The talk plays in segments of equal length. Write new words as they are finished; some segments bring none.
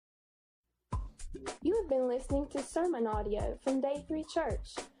You have been listening to sermon audio from Day 3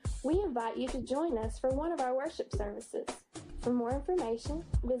 Church. We invite you to join us for one of our worship services. For more information,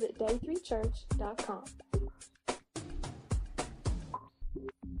 visit day3church.com.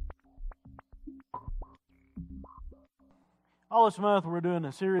 All this month we're doing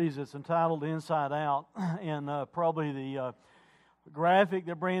a series that's entitled Inside Out, and probably the graphic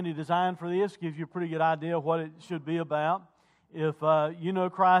that Brandy designed for this gives you a pretty good idea of what it should be about. If you know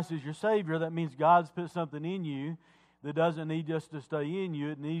Christ as your Savior, that means God's put something in you that doesn't need just to stay in you.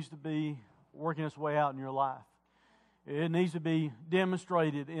 It needs to be working its way out in your life. It needs to be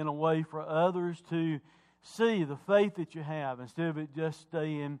demonstrated in a way for others to see the faith that you have instead of it just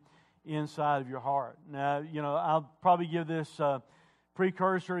staying inside of your heart. Now, I'll probably give this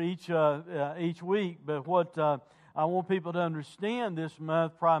precursor each week, but what I want people to understand this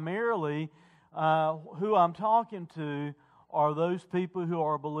month primarily, who I'm talking to are those people who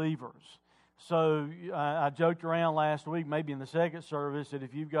are believers. So I joked around last week, maybe in the second service, that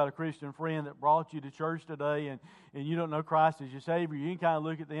if you've got a Christian friend that brought you to church today and you don't know Christ as your Savior, you can kind of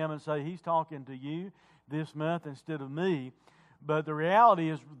look at them and say, he's talking to you this month instead of me. But the reality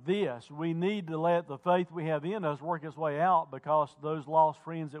is this: we need to let the faith we have in us work its way out, because those lost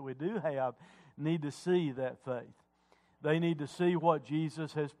friends that we do have need to see that faith. They need to see what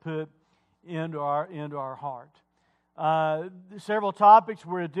Jesus has put into our heart. Several topics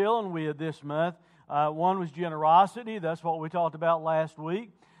we're dealing with this month. One was generosity. That's what we talked about last week.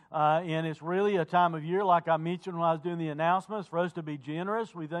 And it's really a time of year, like I mentioned when I was doing the announcements, for us to be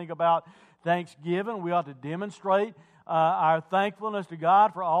generous. We think about Thanksgiving. We ought to demonstrate our thankfulness to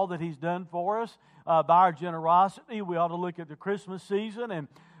God for all that He's done for us. By our generosity, we ought to look at the Christmas season and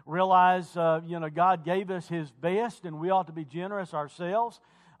realize, God gave us His best, and we ought to be generous ourselves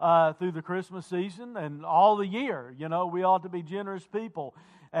through the Christmas season and all the year. We ought to be generous people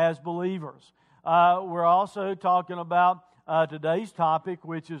as believers. We're also talking about today's topic,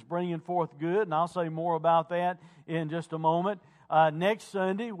 which is bringing forth good, and I'll say more about that in just a moment. Next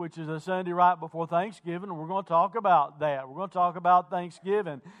Sunday, which is a Sunday right before Thanksgiving, we're going to talk about that. We're going to talk about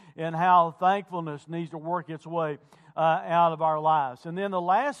Thanksgiving and how thankfulness needs to work its way out of our lives. And then the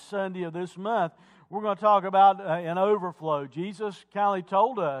last Sunday of this month, we're going to talk about an overflow. Jesus kindly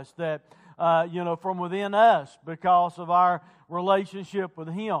told us that, from within us, because of our relationship with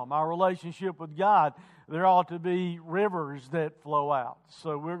Him, our relationship with God, there ought to be rivers that flow out.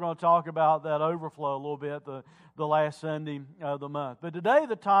 So we're going to talk about that overflow a little bit the last Sunday of the month. But today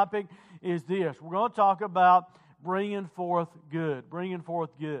the topic is this. We're going to talk about bringing forth good. Bringing forth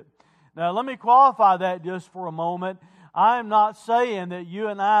good. Now let me qualify that just for a moment. I am not saying that you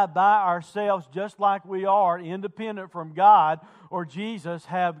and I by ourselves, just like we are, independent from God or Jesus,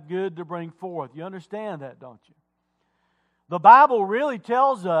 have good to bring forth. You understand that, don't you? The Bible really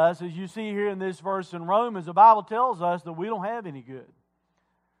tells us, as you see here in this verse in Romans, the Bible tells us that we don't have any good.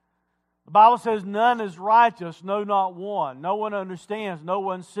 The Bible says none is righteous, no, not one. No one understands, no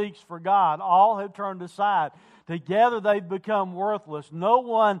one seeks for God. All have turned aside. Together they've become worthless. No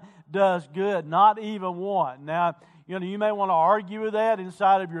one does good, not even one. Now, you may want to argue with that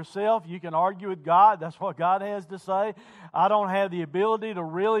inside of yourself. You can argue with God. That's what God has to say. I don't have the ability to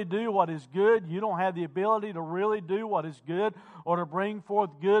really do what is good. You don't have the ability to really do what is good or to bring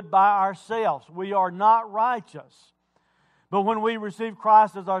forth good by ourselves. We are not righteous. But when we receive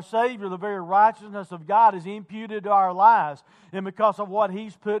Christ as our Savior, the very righteousness of God is imputed to our lives. And because of what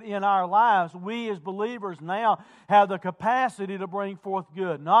He's put in our lives, we as believers now have the capacity to bring forth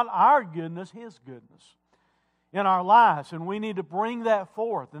good. Not our goodness, His goodness in our lives, and we need to bring that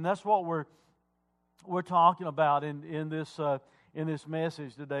forth, and that's what we're talking about in this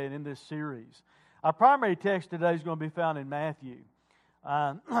message today and in this series. Our primary text today is going to be found in Matthew.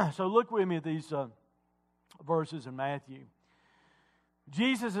 So look with me at these verses in Matthew.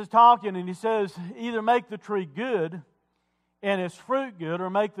 Jesus is talking, and He says, either make the tree good and its fruit good, or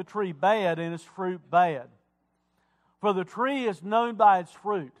make the tree bad and its fruit bad. For the tree is known by its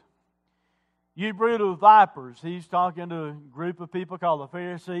fruit. You brood of vipers. He's talking to a group of people called the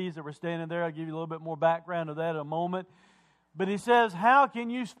Pharisees that were standing there. I'll give you a little bit more background of that in a moment. But He says, how can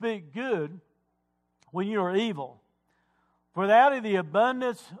you speak good when you are evil? For out of the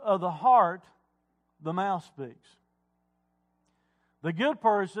abundance of the heart, the mouth speaks. The good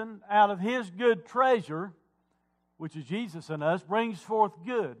person, out of his good treasure, which is Jesus in us, brings forth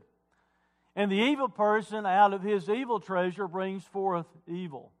good. And the evil person, out of his evil treasure, brings forth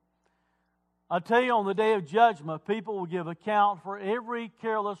evil. I tell you, on the day of judgment, people will give account for every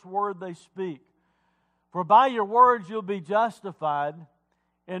careless word they speak. For by your words you'll be justified,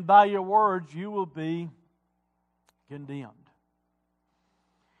 and by your words you will be condemned.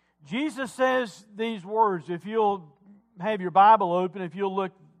 Jesus says these words. If you'll have your Bible open, if you'll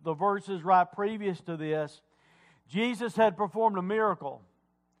look the verses right previous to this, Jesus had performed a miracle.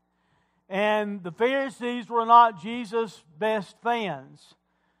 And the Pharisees were not Jesus' best fans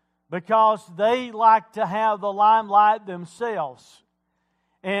because they like to have the limelight themselves.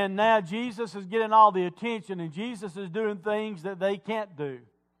 And now Jesus is getting all the attention, and Jesus is doing things that they can't do.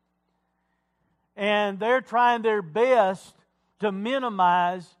 And they're trying their best to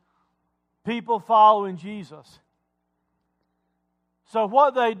minimize people following Jesus. So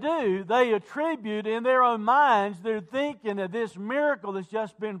what they do, they attribute in their own minds, they're thinking that this miracle that's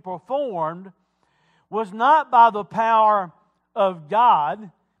just been performed was not by the power of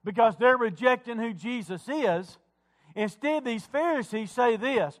God, because they're rejecting who Jesus is. Instead, these Pharisees say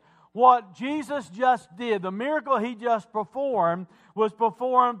this: what Jesus just did, the miracle He just performed, was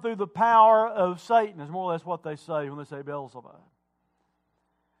performed through the power of Satan, is more or less what they say when they say Beelzebub.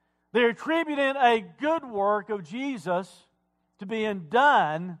 They're attributing a good work of Jesus to being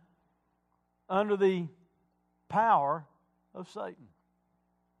done under the power of Satan.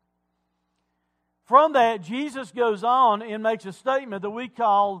 From that, Jesus goes on and makes a statement that we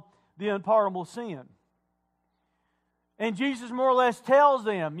call the unpardonable sin. And Jesus more or less tells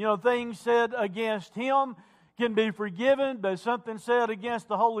them, things said against Him can be forgiven, but something said against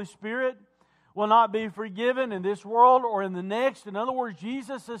the Holy Spirit will not be forgiven in this world or in the next. In other words,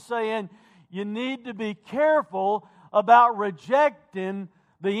 Jesus is saying you need to be careful about rejecting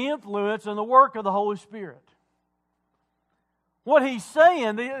the influence and the work of the Holy Spirit. What He's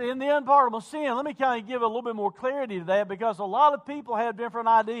saying in the unpardonable sin, let me kind of give a little bit more clarity to that, because a lot of people have different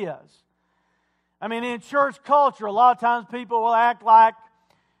ideas. I mean, in church culture, a lot of times people will act like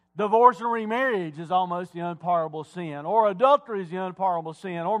divorce and remarriage is almost the unpardonable sin, or adultery is the unpardonable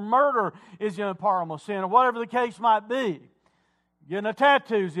sin, or murder is the unpardonable sin, or whatever the case might be. Getting a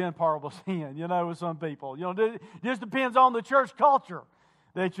tattoo is the unpardonable sin, with some people. It just depends on the church culture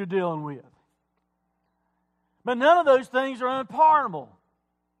that you're dealing with. But none of those things are unpardonable.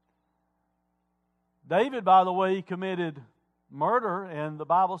 David, by the way, committed murder, and the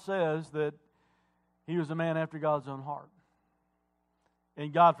Bible says that he was a man after God's own heart.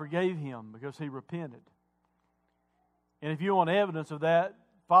 And God forgave him because he repented. And if you want evidence of that,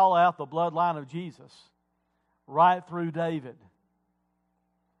 follow out the bloodline of Jesus right through David.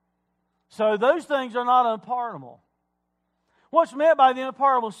 So those things are not unpardonable. What's meant by the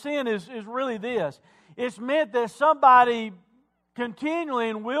unpardonable sin is really this. It's meant that somebody continually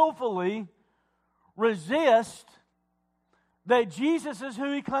and willfully resist that Jesus is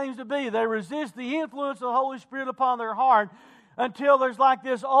who He claims to be. They resist the influence of the Holy Spirit upon their heart until there's like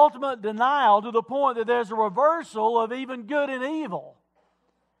this ultimate denial, to the point that there's a reversal of even good and evil.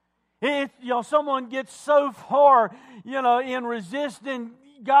 Someone gets so far, in resisting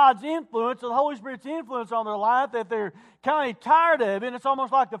God's influence, the Holy Spirit's influence on their life, that they're kind of tired of it. And it's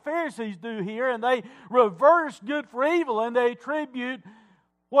almost like the Pharisees do here, and they reverse good for evil, and they attribute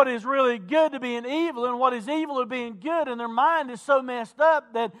what is really good to being evil and what is evil to being good, and their mind is so messed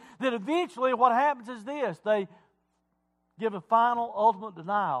up that eventually what happens is this: they give a final, ultimate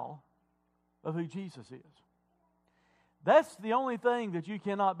denial of who Jesus is. That's the only thing that you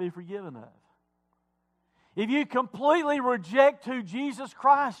cannot be forgiven of. If you completely reject who Jesus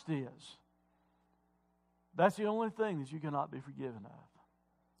Christ is, that's the only thing that you cannot be forgiven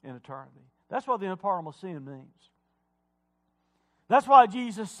of in eternity. That's what the unpardonable sin means. That's why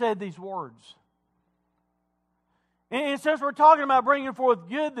Jesus said these words. And since we're talking about bringing forth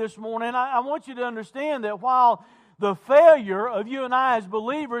good this morning, I want you to understand that while the failure of you and I as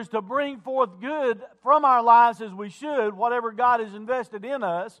believers to bring forth good from our lives as we should, whatever God has invested in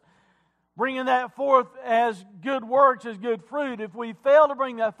us, bringing that forth as good works, as good fruit, if we fail to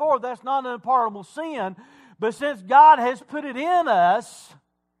bring that forth, that's not an unpardonable sin. But since God has put it in us,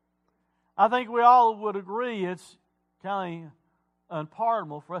 I think we all would agree it's kind of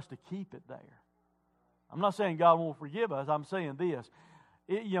unpardonable for us to keep it there. I'm not saying God won't forgive us. I'm saying this.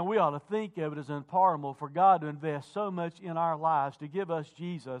 We ought to think of it as unpardonable for God to invest so much in our lives, to give us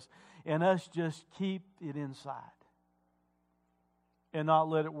Jesus, and us just keep it inside and not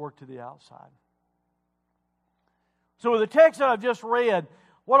let it work to the outside. So with the text that I've just read,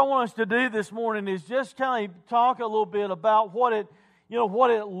 what I want us to do this morning is just kind of talk a little bit about what it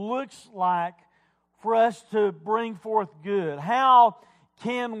looks like for us to bring forth good. How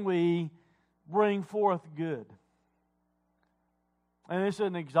can we bring forth good? And this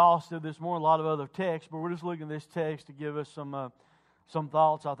isn't exhaustive this morning, a lot of other texts, but we're just looking at this text to give us some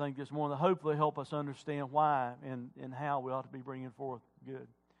thoughts, I think, this morning that hopefully help us understand why and how we ought to be bringing forth good.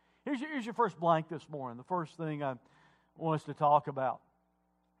 Here's your first blank this morning, the first thing I want us to talk about.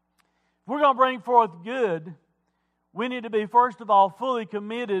 If we're going to bring forth good, we need to be, first of all, fully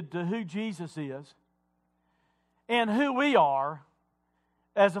committed to who Jesus is and who we are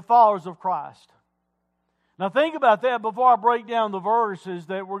as the followers of Christ. Now think about that before I break down the verses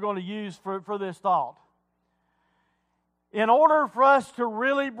that we're going to use for this thought. In order for us to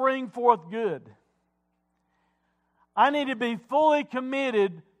really bring forth good, I need to be fully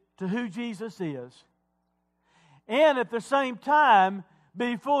committed to who Jesus is. And at the same time,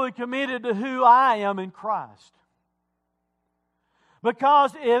 be fully committed to who I am in Christ.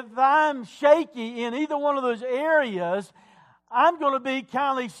 Because if I'm shaky in either one of those areas, I'm going to be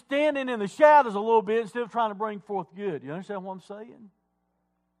kind of standing in the shadows a little bit instead of trying to bring forth good. You understand what I'm saying?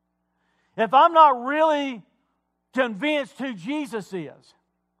 If I'm not really convinced who Jesus is,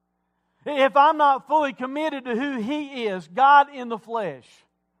 if I'm not fully committed to who He is, God in the flesh,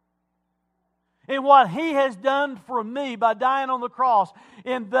 and what He has done for me by dying on the cross,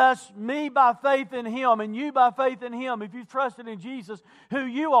 and thus me by faith in Him, and you by faith in Him, if you've trusted in Jesus, who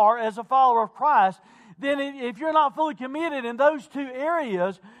you are as a follower of Christ, then if you're not fully committed in those two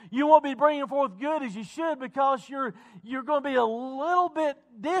areas, you won't be bringing forth good as you should, because you're going to be a little bit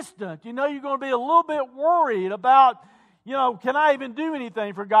distant. You're going to be a little bit worried about, can I even do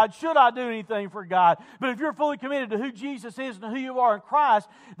anything for God? Should I do anything for God? But if you're fully committed to who Jesus is and who you are in Christ,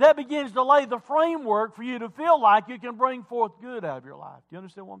 that begins to lay the framework for you to feel like you can bring forth good out of your life. Do you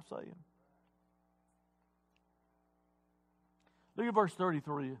understand what I'm saying? Look at verse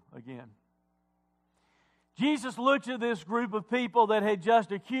 33 again. Jesus looked at this group of people that had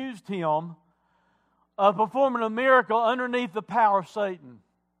just accused Him of performing a miracle underneath the power of Satan.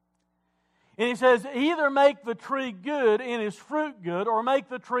 And He says, either make the tree good and its fruit good, or make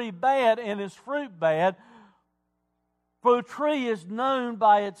the tree bad and its fruit bad, for the tree is known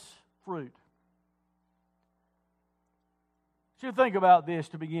by its fruit. I want you to think about this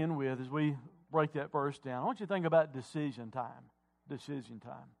to begin with as we break that verse down. I want you to think about decision time. Decision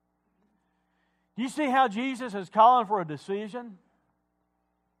time. You see how Jesus is calling for a decision?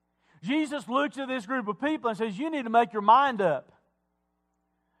 Jesus looks at this group of people and says, you need to make your mind up.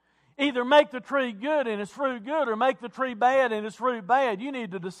 Either make the tree good and its fruit good, or make the tree bad and its fruit bad. You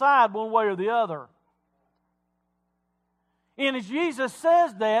need to decide one way or the other. And as Jesus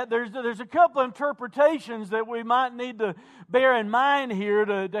says that, there's a couple of interpretations that we might need to bear in mind here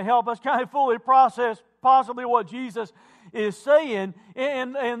to help us kind of fully process possibly what Jesus is saying.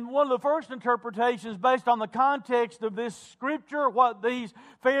 And one of the first interpretations, based on the context of this scripture, what these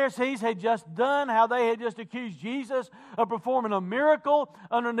Pharisees had just done, how they had just accused Jesus of performing a miracle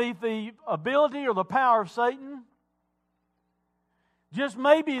underneath the ability or the power of Satan. Just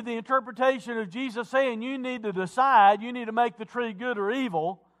maybe the interpretation of Jesus saying you need to decide, you need to make the tree good or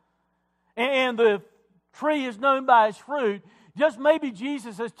evil, and the tree is known by its fruit. Just maybe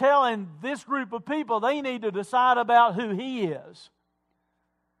Jesus is telling this group of people they need to decide about who He is.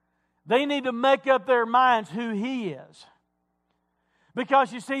 They need to make up their minds who He is.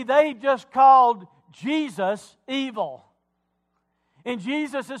 Because you see, they just called Jesus evil. And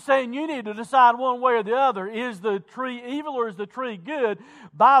Jesus is saying you need to decide one way or the other. Is the tree evil or is the tree good?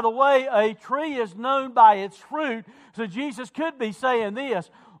 By the way, a tree is known by its fruit. So Jesus could be saying this: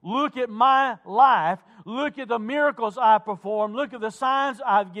 look at my life. Look at the miracles I performed. Look at the signs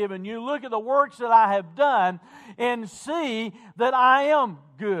I've given you. Look at the works that I have done, and see that I am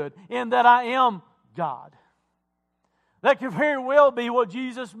good and that I am God. That could very well be what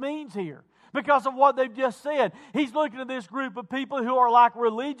Jesus means here, because of what they've just said. He's looking at this group of people who are like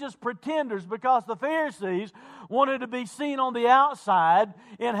religious pretenders, because the Pharisees wanted to be seen on the outside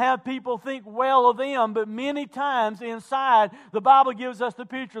and have people think well of them, but many times inside, the Bible gives us the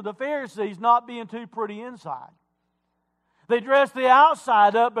picture of the Pharisees not being too pretty inside. They dressed the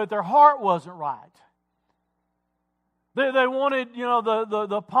outside up, but their heart wasn't right. They wanted,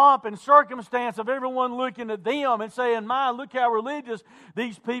 the pomp and circumstance of everyone looking at them and saying, look how religious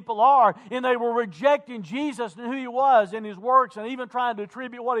these people are. And they were rejecting Jesus and who He was and His works, and even trying to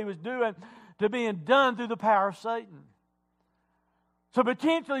attribute what He was doing to being done through the power of Satan. So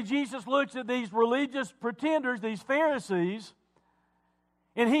potentially Jesus looks at these religious pretenders, these Pharisees,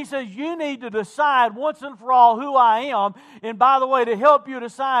 and He says, you need to decide once and for all who I am. And by the way, to help you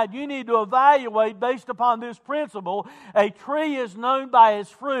decide, you need to evaluate based upon this principle. A tree is known by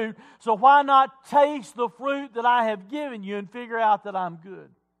its fruit, so why not taste the fruit that I have given you and figure out that I'm good?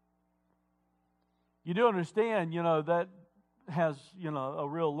 You do understand, that has, a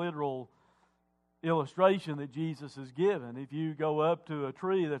real literal illustration that Jesus has given. If you go up to a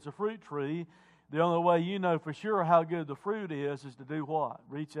tree that's a fruit tree, the only way you know for sure how good the fruit is to do what?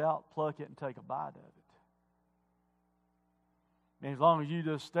 Reach out, pluck it, and take a bite of it. And as long as you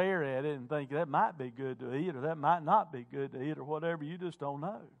just stare at it and think that might be good to eat or that might not be good to eat or whatever, you just don't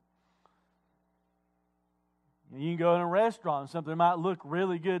know. You can go in a restaurant and something might look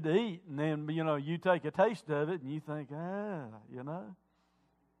really good to eat, and then, you take a taste of it and you think, and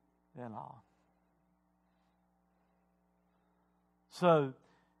all. So,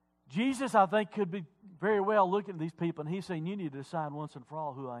 Jesus, I think, could be very well looking at these people, and He's saying, you need to decide once and for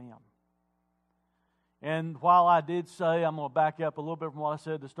all who I am. And while I did say, I'm going to back up a little bit from what I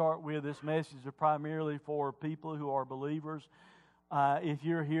said to start with, this message is primarily for people who are believers. If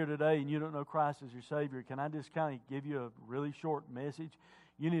you're here today and you don't know Christ as your Savior, can I just kind of give you a really short message?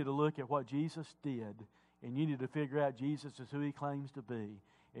 You need to look at what Jesus did, and you need to figure out Jesus is who He claims to be,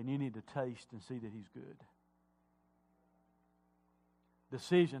 and you need to taste and see that He's good.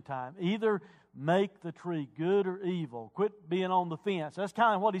 Decision time. Either make the tree good or evil. Quit being on the fence. That's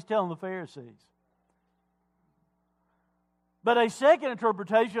kind of what He's telling the Pharisees. But a second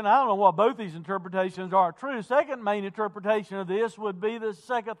interpretation, I don't know what both these interpretations are true. Second main interpretation of this would be the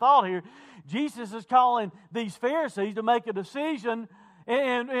second thought here. Jesus is calling these Pharisees to make a decision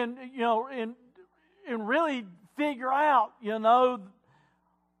and really figure out,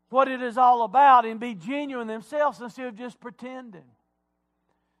 what it is all about and be genuine themselves instead of just pretending.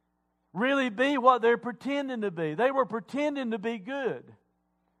 Really be what they're pretending to be. They were pretending to be good.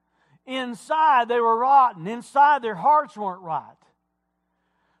 Inside, they were rotten. Inside, their hearts weren't right.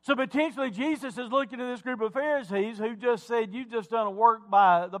 So potentially, Jesus is looking at this group of Pharisees who just said, you've just done a work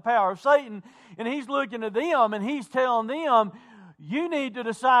by the power of Satan. And He's looking at them and He's telling them, you need to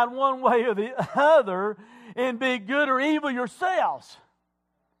decide one way or the other and be good or evil yourselves.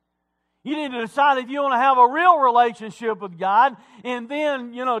 You need to decide if you want to have a real relationship with God and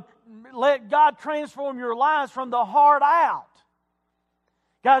then, let God transform your lives from the heart out.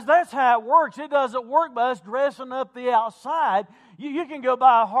 Guys, that's how it works. It doesn't work by us dressing up the outside. You can go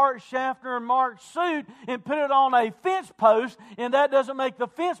buy a Hart, Schaffner, and Mark suit and put it on a fence post, and that doesn't make the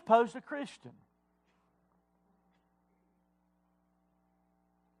fence post a Christian.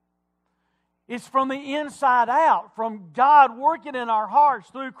 It's from the inside out, from God working in our hearts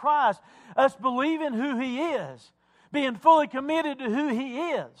through Christ, us believing who He is, being fully committed to who He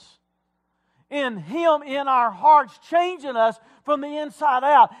is. In Him in our hearts, changing us from the inside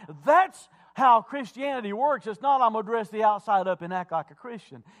out. That's how Christianity works. It's not I'm going to dress the outside up and act like a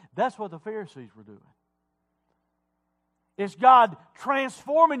Christian. That's what the Pharisees were doing. It's God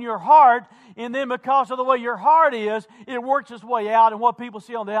transforming your heart, and then because of the way your heart is, it works its way out, and what people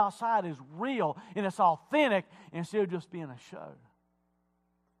see on the outside is real, and it's authentic, instead of just being a show.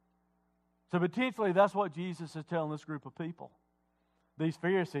 So potentially that's what Jesus is telling this group of people. These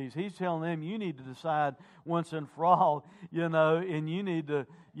Pharisees, He's telling them, you need to decide once and for all, and you need to,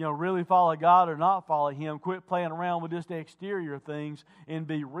 really follow God or not follow Him. Quit playing around with just exterior things and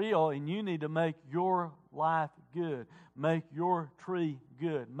be real, and you need to make your life good. Make your tree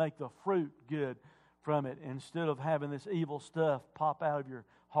good. Make the fruit good from it instead of having this evil stuff pop out of your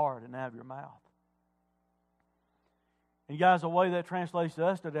heart and out of your mouth. And guys, the way that translates to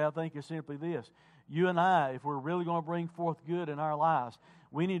us today, I think, is simply this. You and I, if we're really going to bring forth good in our lives,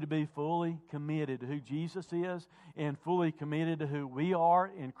 we need to be fully committed to who Jesus is and fully committed to who we are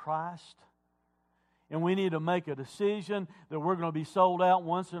in Christ. And we need to make a decision that we're going to be sold out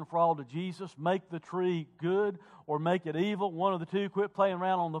once and for all to Jesus. Make the tree good or make it evil. One of the two. Quit playing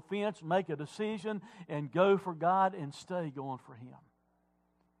around on the fence. Make a decision and go for God and stay going for Him.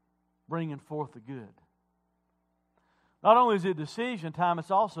 Bringing forth the good. Not only is it decision time,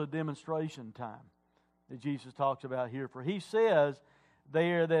 it's also demonstration time that Jesus talks about here. For He says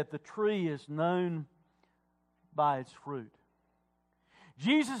there that the tree is known by its fruit.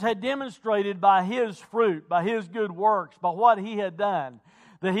 Jesus had demonstrated by His fruit, by His good works, by what He had done,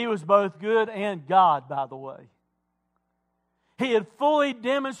 that He was both good and God, by the way. He had fully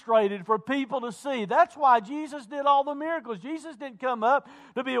demonstrated for people to see. That's why Jesus did all the miracles. Jesus didn't come up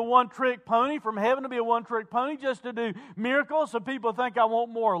to be a one-trick pony, from heaven to be a one-trick pony, just to do miracles so people think I want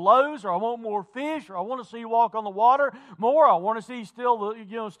more loaves, or I want more fish, or I want to see you walk on the water more. I want to see you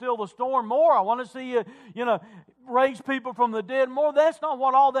still the storm more. I want to see you, raise people from the dead more. That's not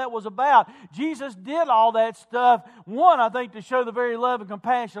what all that was about. Jesus did all that stuff, one, I think, to show the very love and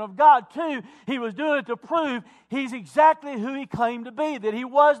compassion of God. Two, He was doing it to prove He's exactly who He claimed to be, that He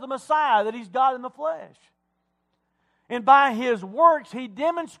was the Messiah, that He's God in the flesh. And by His works, He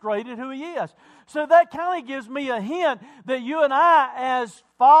demonstrated who He is. So that kind of gives me a hint that you and I, as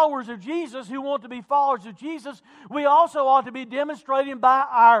followers of Jesus, who want to be followers of Jesus, we also ought to be demonstrating by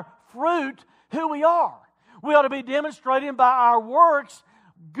our fruit who we are. We ought to be demonstrating by our works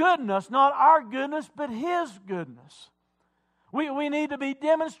goodness, not our goodness, but His goodness. We need to be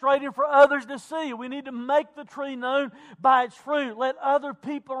demonstrating for others to see. We need to make the tree known by its fruit. Let other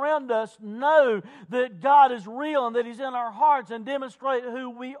people around us know that God is real and that He's in our hearts, and demonstrate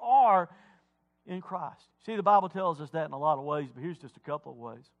who we are in Christ. See, the Bible tells us that in a lot of ways, but here's just a couple of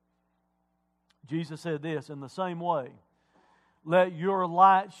ways. Jesus said this, in the same way, let your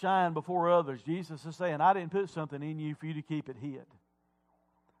light shine before others. Jesus is saying, I didn't put something in you for you to keep it hid.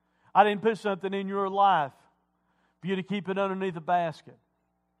 I didn't put something in your life for you to keep it underneath a basket.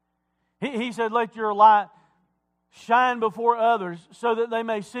 He said, let your light shine before others so that they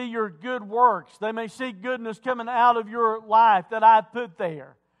may see your good works. They may see goodness coming out of your life that I've put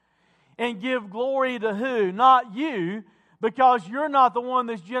there. And give glory to who? Not you, because you're not the one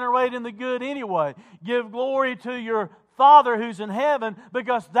that's generating the good anyway. Give glory to your Father who's in heaven,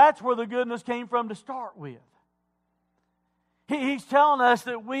 because that's where the goodness came from to start with. He's telling us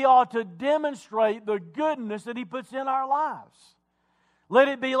that we ought to demonstrate the goodness that He puts in our lives. Let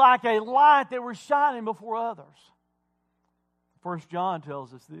it be like a light that we're shining before others. 1 John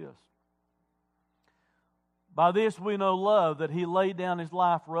tells us this. By this we know love, that He laid down His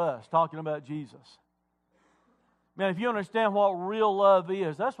life for us, talking about Jesus. Man, if you understand what real love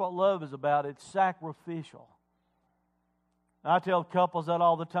is, that's what love is about. It's sacrificial. I tell couples that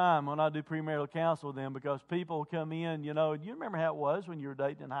all the time when I do premarital counsel with them, because people come in, you remember how it was when you were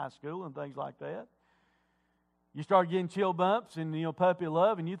dating in high school and things like that. You start getting chill bumps and puppy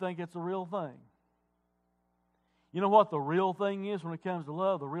love, and you think it's the real thing. You know what the real thing is when it comes to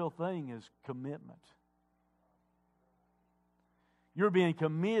love? The real thing is commitment. You're being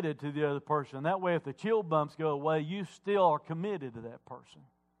committed to the other person. That way, if the chill bumps go away, you still are committed to that person.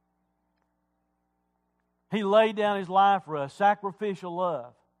 He laid down His life for us, sacrificial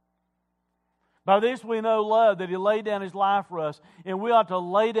love. By this we know love, that He laid down His life for us, and we ought to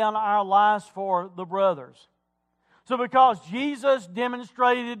lay down our lives for the brothers. So because Jesus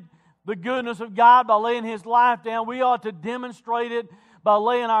demonstrated the goodness of God by laying His life down, we ought to demonstrate it by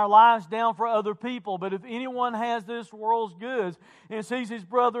laying our lives down for other people. But if anyone has this world's goods and sees his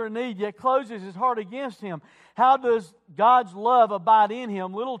brother in need, yet closes his heart against him, how does God's love abide in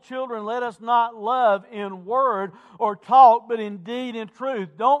him? Little children, let us not love in word or talk, but in deed and truth.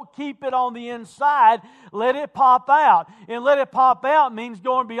 Don't keep it on the inside. Let it pop out. And let it pop out means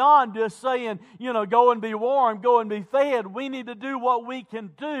going beyond just saying, go and be warm, go and be fed. We need to do what we can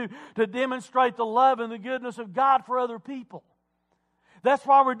do to demonstrate the love and the goodness of God for other people. That's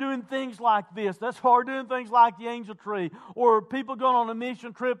why we're doing things like this. That's why we're doing things like the Angel Tree, or people going on a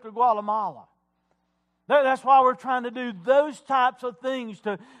mission trip to Guatemala. That's why we're trying to do those types of things,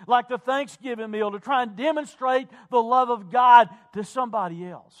 like the Thanksgiving meal, to try and demonstrate the love of God to somebody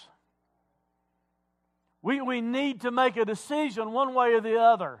else. We need to make a decision one way or the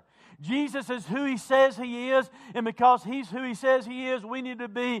other. Jesus is who He says He is, and because He's who He says He is, we need to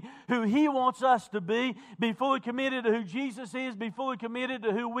be who He wants us to be fully committed to who Jesus is, be fully committed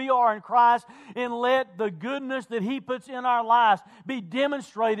to who we are in Christ, and let the goodness that He puts in our lives be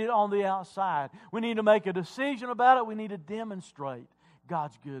demonstrated on the outside. We need to make a decision about it. We need to demonstrate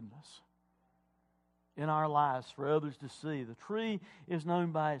God's goodness in our lives for others to see. The tree is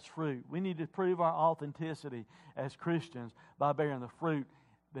known by its fruit. We need to prove our authenticity as Christians by bearing the fruit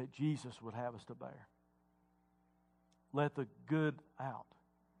that Jesus would have us to bear. Let the good out.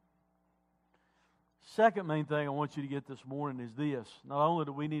 Second main thing I want you to get this morning is this. Not only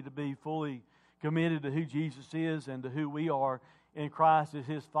do we need to be fully committed to who Jesus is and to who we are in Christ as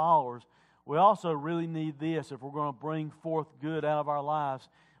His followers, we also really need this. If we're going to bring forth good out of our lives,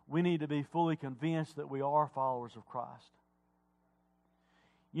 we need to be fully convinced that we are followers of Christ.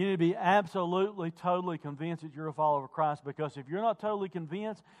 You need to be absolutely, totally convinced that you're a follower of Christ, because if you're not totally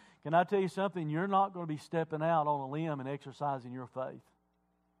convinced, can I tell you something? You're not going to be stepping out on a limb and exercising your faith.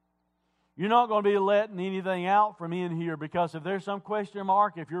 You're not going to be letting anything out from in here, because if there's some question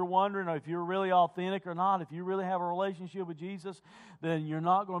mark, if you're wondering if you're really authentic or not, if you really have a relationship with Jesus, then you're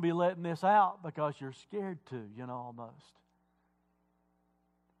not going to be letting this out because you're scared to, almost.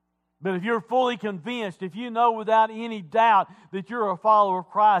 But if you're fully convinced, if you know without any doubt that you're a follower of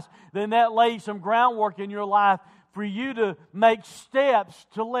Christ, then that lays some groundwork in your life for you to make steps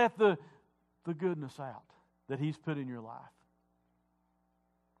to let the goodness out that He's put in your life.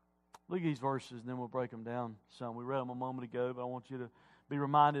 Look at these verses, and then we'll break them down some. We read them a moment ago, but I want you to be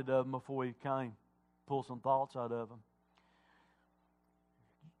reminded of them before we pull some thoughts out of them.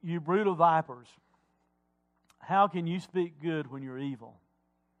 You brood of vipers, how can you speak good when you're evil?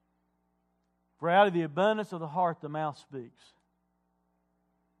 For out of the abundance of the heart, the mouth speaks.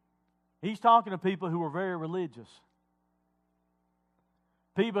 He's talking to people who were very religious.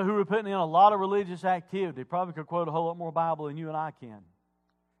 People who were putting in a lot of religious activity probably could quote a whole lot more Bible than you and I can.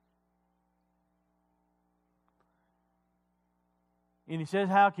 And he says,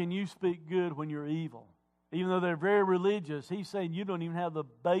 how can you speak good when you're evil? Even though they're very religious, he's saying you don't even have the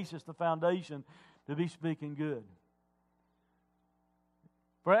basis, the foundation to be speaking good.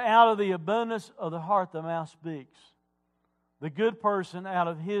 For out of the abundance of the heart the mouth speaks. The good person out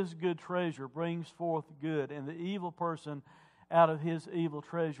of his good treasure brings forth good, and the evil person out of his evil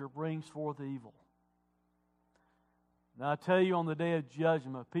treasure brings forth evil. Now I tell you, on the day of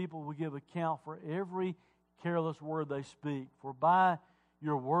judgment, people will give account for every careless word they speak. For by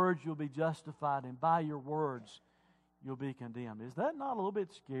your words you'll be justified, and by your words you'll be condemned. Is that not a little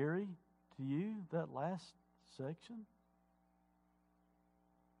bit scary to you, that last section?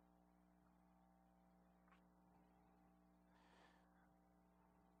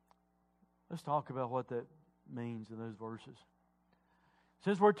 Let's talk about what that means in those verses.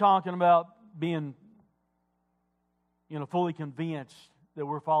 Since we're talking about being, fully convinced that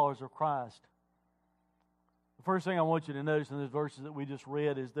we're followers of Christ, the first thing I want you to notice in those verses that we just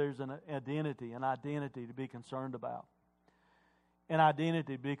read is there's an identity to be concerned about. An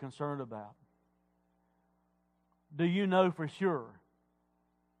identity to be concerned about. Do you know for sure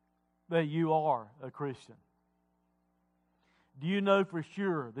that you are a Christian? Do you know for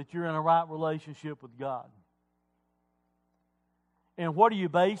sure that you're in a right relationship with God? And what are you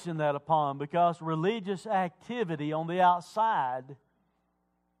basing that upon? Because religious activity on the outside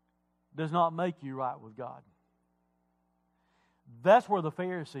does not make you right with God. That's where the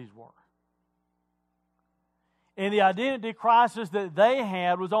Pharisees were. And the identity crisis that they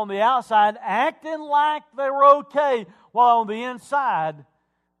had was on the outside, acting like they were okay, while on the inside,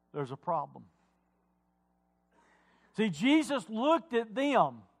 there's a problem. See, Jesus looked at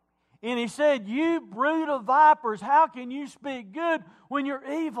them and He said, you brood of vipers, how can you speak good when you're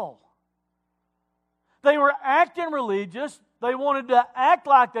evil? They were acting religious. They wanted to act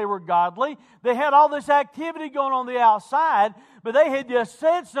like they were godly. They had all this activity going on the outside, but they had just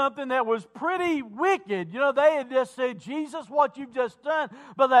said something that was pretty wicked. They had just said, Jesus, what you've just done,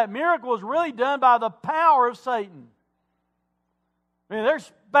 but that miracle was really done by the power of Satan. I mean, they're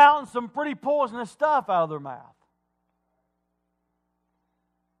spouting some pretty poisonous stuff out of their mouth.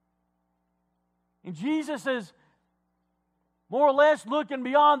 And Jesus is more or less looking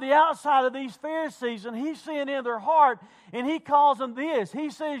beyond the outside of these Pharisees, and He's seeing in their heart, and He calls them this.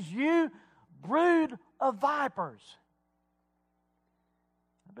 He says, you brood of vipers.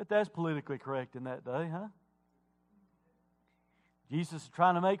 I bet that's politically correct in that day, huh? Jesus was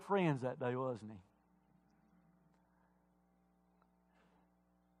trying to make friends that day, wasn't He?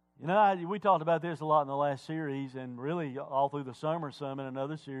 We talked about this a lot in the last series, and really all through the summer summit and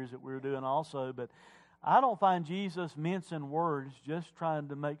other series that we were doing also, but I don't find Jesus mincing words, just trying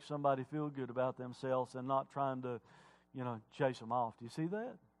to make somebody feel good about themselves and not trying to, chase them off. Do you see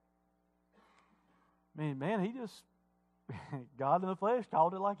that? I mean, man, He just, God in the flesh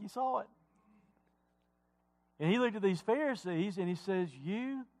called it like He saw it. And He looked at these Pharisees and He says,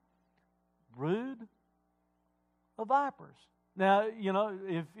 you brood of vipers. Now,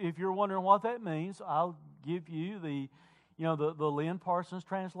 if you're wondering what that means, I'll give you the Lynn Parsons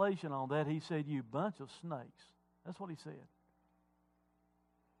translation on that. He said, you bunch of snakes. That's what he said.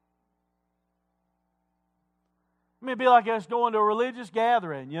 I mean, it'd be like us going to a religious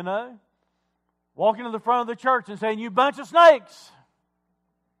gathering, walking to the front of the church and saying, you bunch of snakes.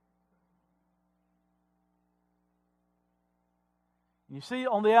 And you see,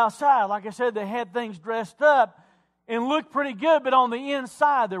 on the outside, like I said, they had things dressed up and looked pretty good, but on the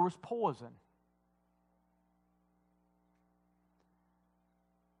inside there was poison.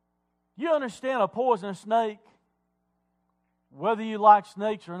 You understand a poisonous snake? Whether you like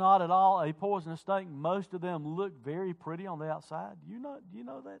snakes or not at all, a poisonous snake, most of them look very pretty on the outside. Do you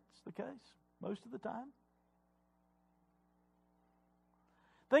know that's the case most of the time?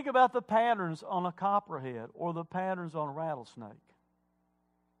 Think about the patterns on a copperhead or the patterns on a rattlesnake.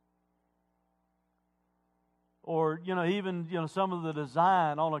 Or, even some of the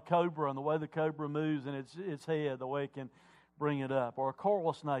design on a cobra and the way the cobra moves and its head, the way it can bring it up. Or a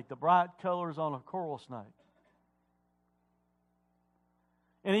coral snake, the bright colors on a coral snake.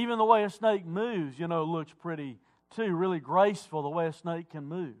 And even the way a snake moves, looks pretty too, really graceful the way a snake can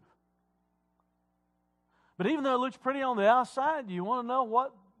move. But even though it looks pretty on the outside, do you want to know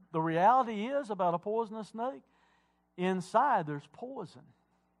what the reality is about a poisonous snake? Inside there's poison.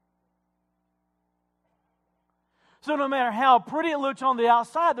 So no matter how pretty it looks on the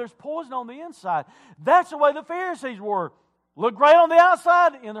outside, there's poison on the inside. That's the way the Pharisees were. Looked great on the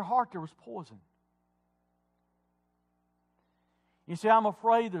outside, in their heart there was poison. You see, I'm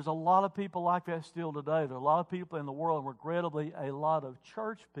afraid there's a lot of people like that still today. There are a lot of people in the world, and regrettably, a lot of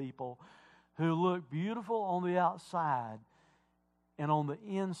church people who look beautiful on the outside, and on the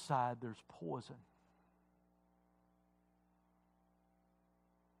inside there's poison.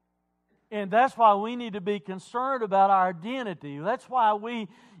 And that's why we need to be concerned about our identity. That's why we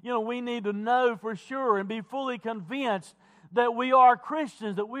need to know for sure and be fully convinced that we are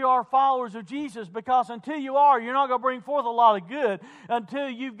Christians, that we are followers of Jesus, because until you are, you're not going to bring forth a lot of good until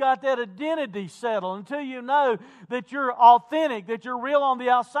you've got that identity settled, until you know that you're authentic, that you're real on the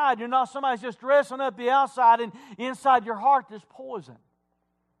outside. You're not somebody who's just dressing up the outside and inside your heart there's poison.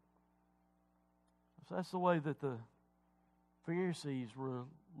 So that's the way that the Pharisees were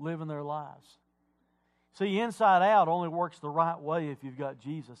living their lives. See, inside out only works the right way if you've got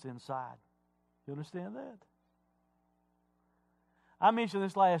Jesus inside. You understand that? I mentioned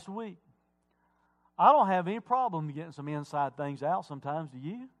this last week. I don't have any problem getting some inside things out sometimes, do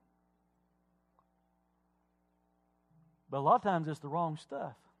you? But a lot of times it's the wrong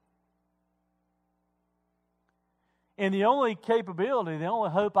stuff. And the only capability, the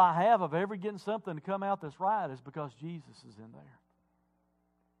only hope I have of ever getting something to come out that's right is because Jesus is in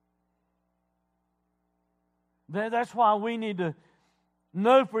there. That's why we need to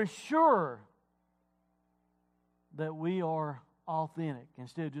know for sure that we are authentic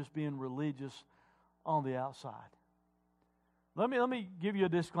instead of just being religious on the outside. Let me give you a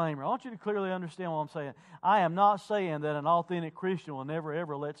disclaimer. I want you to clearly understand what I'm saying. I am not saying that an authentic Christian will never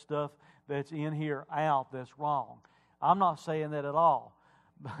ever let stuff that's in here out that's wrong. I'm not saying that at all.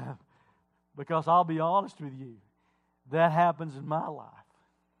 Because I'll be honest with you, that happens in my life.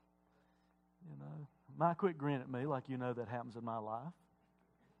 You know, might quit grinning at me like you know that happens in my life.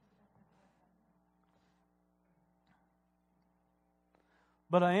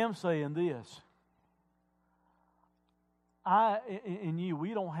 But I am saying this. I and you,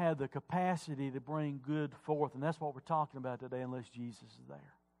 we don't have the capacity to bring good forth, and that's what we're talking about today unless Jesus is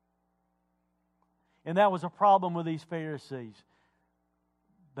there. And that was a problem with these Pharisees.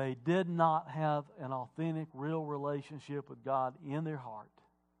 They did not have an authentic, real relationship with God in their heart.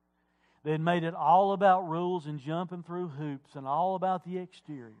 They had made it all about rules and jumping through hoops and all about the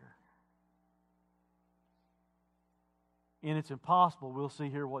exterior. And it's impossible, we'll see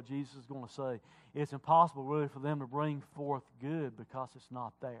here what Jesus is going to say, it's impossible really for them to bring forth good because it's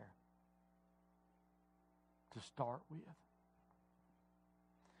not there to start with.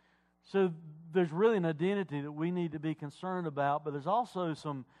 So there's really an identity that we need to be concerned about, but there's also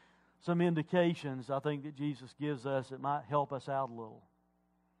some indications I think that Jesus gives us that might help us out a little.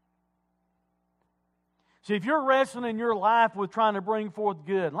 See, if you're wrestling in your life with trying to bring forth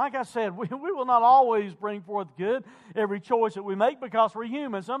good, like I said, we will not always bring forth good every choice that we make because we're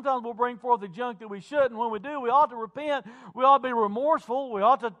human. Sometimes we'll bring forth the junk that we shouldn't. When we do, we ought to repent. We ought to be remorseful. We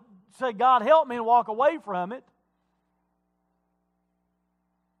ought to say, God, help me, and walk away from it.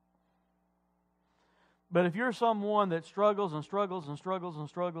 But if you're someone that struggles and struggles and struggles and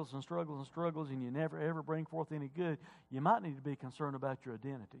struggles and struggles and struggles and you never ever bring forth any good, you might need to be concerned about your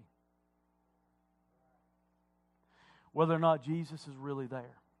identity. Whether or not Jesus is really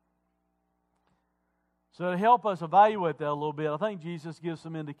there. So to help us evaluate that a little bit, I think Jesus gives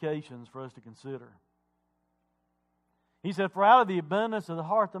some indications for us to consider. He said, for out of the abundance of the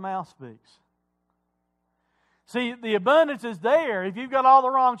heart the mouth speaks. See, the abundance is there. If you've got all the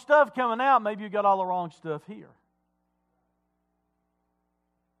wrong stuff coming out, maybe you've got all the wrong stuff here.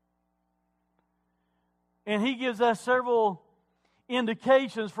 And he gives us several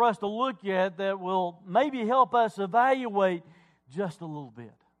indications for us to look at that will maybe help us evaluate just a little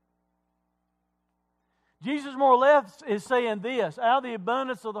bit. Jesus more or less is saying this, out of the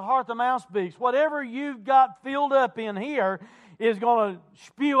abundance of the heart the mouth speaks. Whatever you've got filled up in here is going to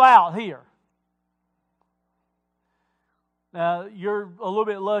spew out here. Now, you're a little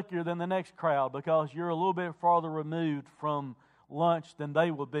bit luckier than the next crowd because you're a little bit farther removed from lunch than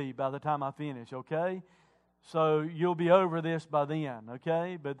they will be by the time I finish, okay? So you'll be over this by then,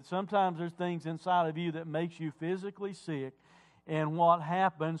 okay? But sometimes there's things inside of you that makes you physically sick. And what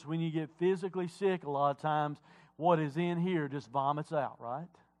happens when you get physically sick a lot of times, what is in here just vomits out, right?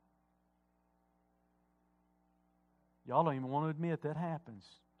 Y'all don't even want to admit that happens.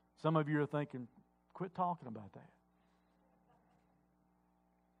 Some of you are thinking, quit talking about that.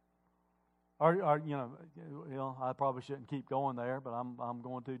 Or you know, I probably shouldn't keep going there, but I'm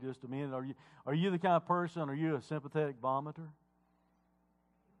going to just a minute. Are you the kind of person? Are you a sympathetic vomiter?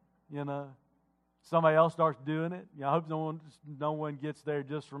 You know, somebody else starts doing it. I hope no one gets there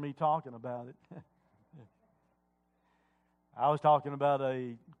just for me talking about it. I was talking about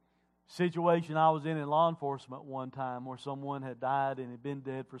a situation I was in law enforcement one time where someone had died and had been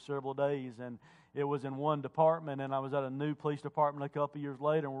dead for several days, and it was in one department, and I was at a new police department a couple of years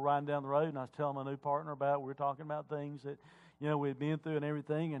later, and we're riding down the road, and I was telling my new partner we were talking about things that, we had been through and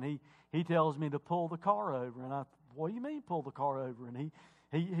everything, and he tells me to pull the car over, and I, what do you mean pull the car over? And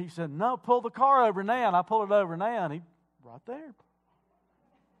he said, no, pull the car over now, and I pull it over now, and he, right there.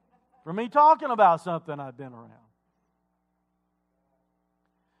 For me talking about something I'd been around.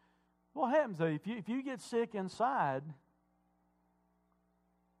 What happens though, if you get sick inside,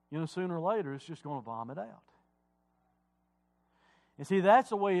 sooner or later it's just going to vomit out. And see, that's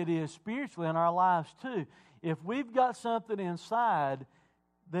the way it is spiritually in our lives too. If we've got something inside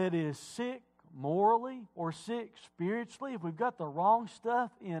that is sick morally or sick spiritually, if we've got the wrong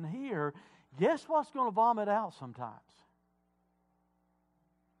stuff in here, guess what's going to vomit out sometimes?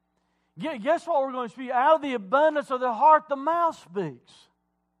 Guess what we're going to speak? Out of the abundance of the heart, the mouth speaks.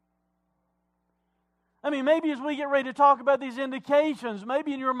 I mean, maybe as we get ready to talk about these indications,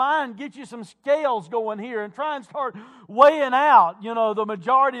 maybe in your mind, get you some scales going here and try and start weighing out, the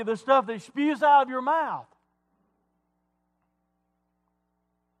majority of the stuff that spews out of your mouth.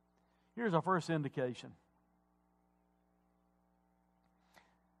 Here's our first indication.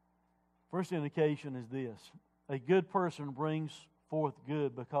 First indication is this. A good person brings forth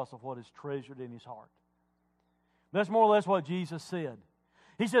good because of what is treasured in his heart. That's more or less what Jesus said.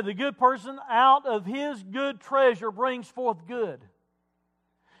 He said, the good person out of his good treasure brings forth good.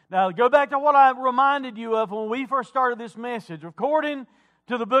 Now, go back to what I reminded you of when we first started this message. According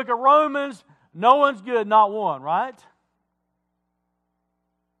to the book of Romans, no one's good, not one, right?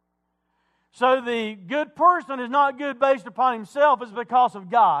 So the good person is not good based upon himself, it's because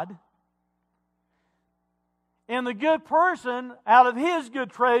of God. And the good person out of his good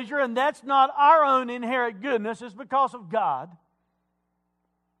treasure, and that's not our own inherent goodness, it's because of God.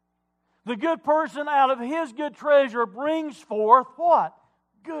 The good person out of his good treasure brings forth what?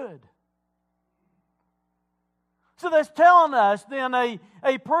 Good. So that's telling us then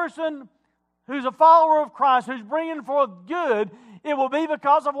a person who's a follower of Christ, who's bringing forth good, it will be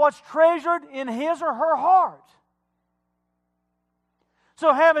because of what's treasured in his or her heart.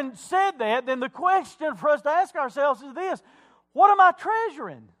 So having said that, then the question for us to ask ourselves is this: what am I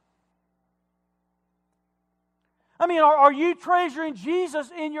treasuring? I mean, are you treasuring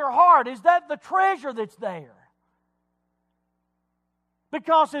Jesus in your heart? Is that the treasure that's there?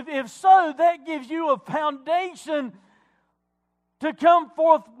 Because if so, that gives you a foundation to come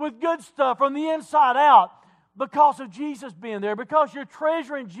forth with good stuff from the inside out because of Jesus being there, because you're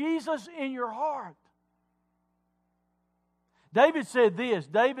treasuring Jesus in your heart. David said this.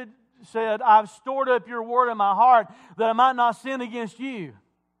 David said, I've stored up your word in my heart that I might not sin against you.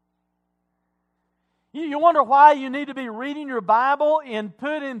 You wonder why you need to be reading your Bible and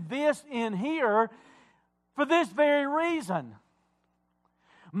putting this in here for this very reason.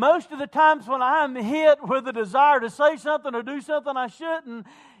 Most of the times when I'm hit with a desire to say something or do something I shouldn't,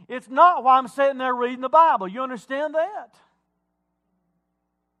 it's not why I'm sitting there reading the Bible. You understand that?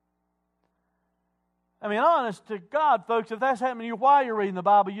 I mean, honest to God, folks, if that's happening to you while you're reading the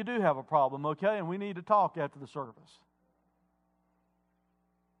Bible, you do have a problem, okay? And we need to talk after the service.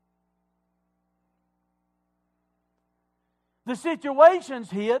 The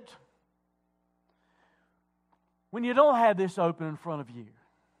situations hit when you don't have this open in front of you.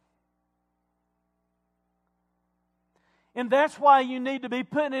 And that's why you need to be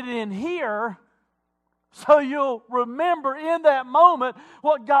putting it in here so you'll remember in that moment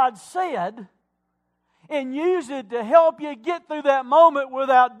what God said and use it to help you get through that moment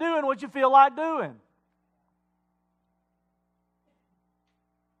without doing what you feel like doing.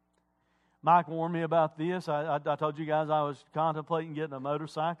 Mike warned me about this. I told you guys I was contemplating getting a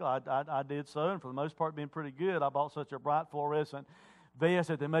motorcycle. I did so, and for the most part, being pretty good. I bought such a bright fluorescent vest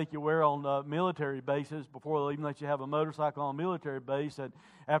that they make you wear on military bases before they'll even let you have a motorcycle on a military base. And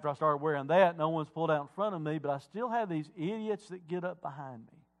after I started wearing that, no one's pulled out in front of me, but I still have these idiots that get up behind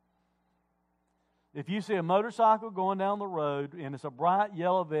me. If you see a motorcycle going down the road and it's a bright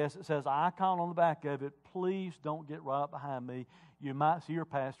yellow vest that says icon on the back of it, please don't get right up behind me. You might see your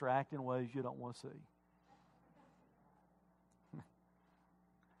pastor acting in ways you don't want to see.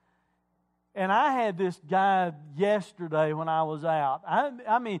 And I had this guy yesterday when I was out.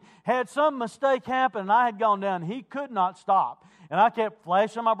 I mean, had some mistake happen and I had gone down. He could not stop. And I kept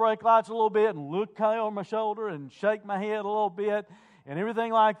flashing my brake lights a little bit and look kind of over my shoulder and shake my head a little bit and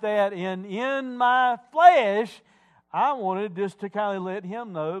everything like that. And in my flesh, I wanted just to kind of let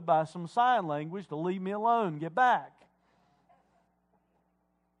him know by some sign language to leave me alone, get back.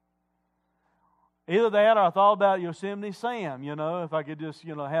 Either that or I thought about Yosemite Sam, if I could just,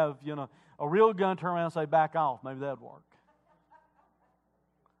 have, a real gun turn around and say, back off. Maybe that'd work.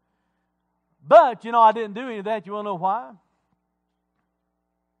 But, I didn't do any of that. You want to know why?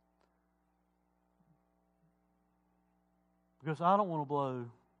 Because I don't want to blow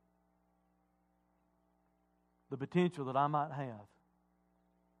the potential that I might have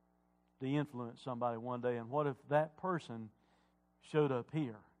to influence somebody one day. And what if that person showed up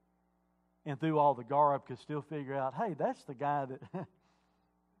here and through all the garb could still figure out, hey, that's the guy that...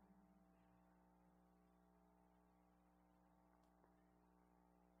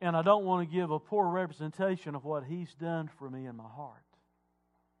 And I don't want to give a poor representation of what He's done for me in my heart.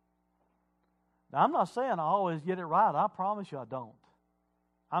 Now, I'm not saying I always get it right. I promise you I don't.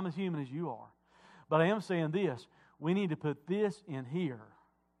 I'm as human as you are. But I am saying this. We need to put this in here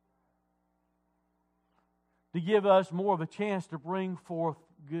to give us more of a chance to bring forth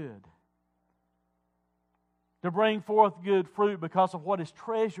good. To bring forth good fruit because of what is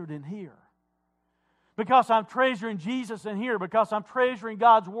treasured in here. Because I'm treasuring Jesus in here. Because I'm treasuring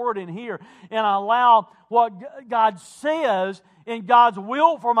God's Word in here. And I allow what God says in God's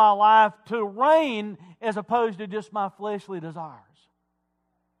will for my life to reign as opposed to just my fleshly desires.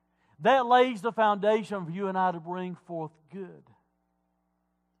 That lays the foundation for you and I to bring forth good.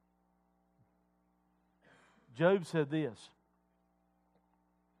 Job said this.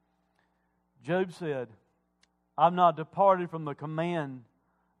 Job said, I've not departed from the commandment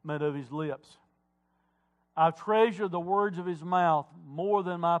of His lips. I've treasured the words of His mouth more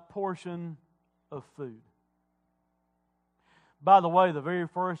than my portion of food. By the way, the very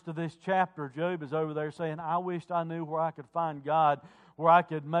first of this chapter, Job is over there saying, I wished I knew where I could find God, where I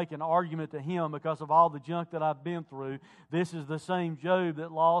could make an argument to Him because of all the junk that I've been through. This is the same Job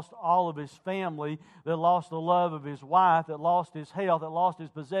that lost all of his family, that lost the love of his wife, that lost his health, that lost his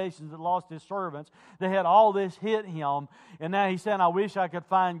possessions, that lost his servants. They had all this hit him. And now he's saying, I wish I could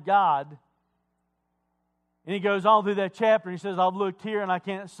find God. And he goes on through that chapter and he says, I've looked here and I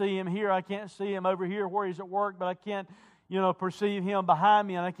can't see Him here. I can't see Him over here where He's at work, but I can't, perceive Him behind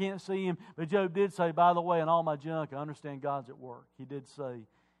me and I can't see Him. But Job did say, by the way, in all my junk, I understand God's at work. He did say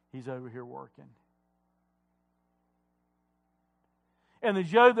He's over here working. And the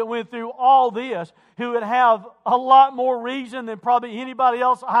Job that went through all this, who would have a lot more reason than probably anybody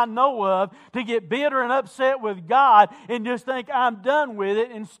else I know of to get bitter and upset with God and just think, I'm done with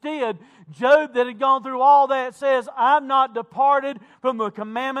it. Instead, Job that had gone through all that says, I've not departed from the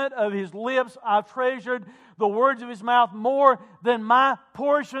commandment of His lips. I've treasured the words of His mouth more than my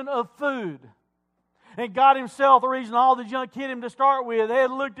portion of food. And God Himself, the reason all the junk hit him to start with, they had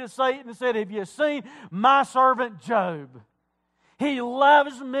looked at Satan and said, have you seen my servant Job? He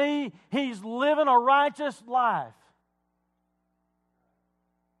loves me. He's living a righteous life.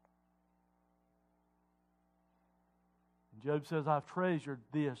 Job says, I've treasured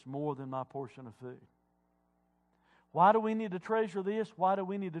this more than my portion of food. Why do we need to treasure this? Why do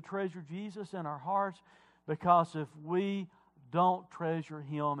we need to treasure Jesus in our hearts? Because if we don't treasure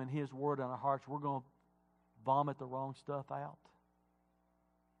Him and His Word in our hearts, we're going to vomit the wrong stuff out.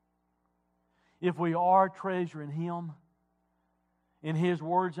 If we are treasuring Him in His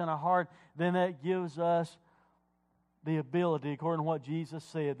words in our heart, then that gives us the ability, according to what Jesus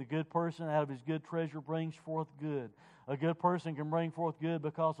said, the good person out of his good treasure brings forth good. A good person can bring forth good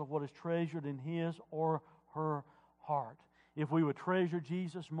because of what is treasured in his or her heart. If we would treasure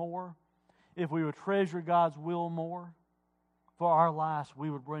Jesus more, if we would treasure God's will more for our lives, we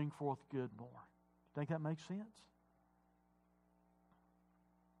would bring forth good more. Think that makes sense?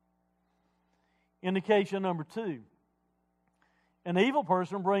 Indication number 2. An evil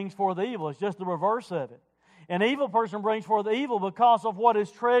person brings forth evil. It's just the reverse of it. An evil person brings forth evil because of what is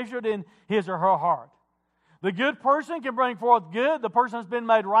treasured in his or her heart. The good person can bring forth good. The person that's been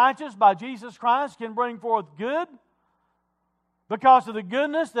made righteous by Jesus Christ can bring forth good because of the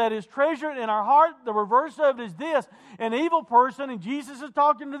goodness that is treasured in our heart. The reverse of it is this. An evil person, and Jesus is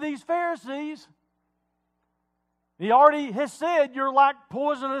talking to these Pharisees, He already has said you're like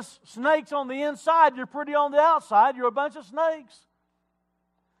poisonous snakes on the inside. You're pretty on the outside. You're a bunch of snakes.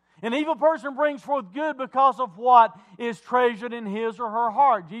 An evil person brings forth good because of what is treasured in his or her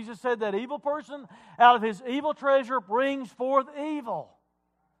heart. Jesus said that evil person out of his evil treasure brings forth evil.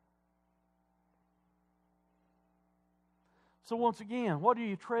 So once again, what are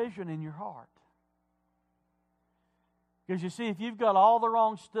you treasuring in your heart? Because you see, if you've got all the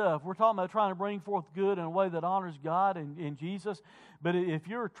wrong stuff, we're talking about trying to bring forth good in a way that honors God and Jesus. But if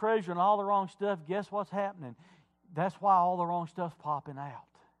you're treasuring all the wrong stuff, guess what's happening? That's why all the wrong stuff's popping out.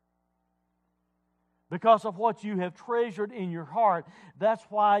 Because of what you have treasured in your heart. That's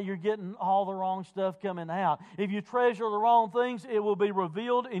why you're getting all the wrong stuff coming out. If you treasure the wrong things, it will be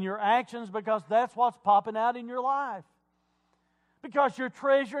revealed in your actions because that's what's popping out in your life. Because you're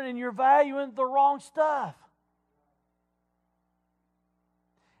treasuring and you're valuing the wrong stuff.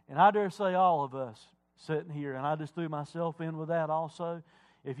 And I dare say all of us sitting here, and I just threw myself in with that also,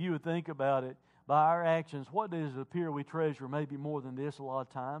 if you would think about it, by our actions, what does it appear we treasure maybe more than this a lot of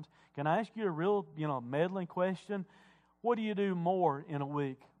times? Can I ask you a real, meddling question? What do you do more in a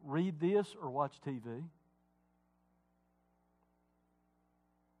week? Read this or watch TV?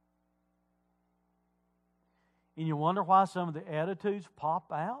 And you wonder why some of the attitudes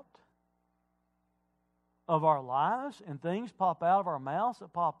pop out of our lives and things pop out of our mouths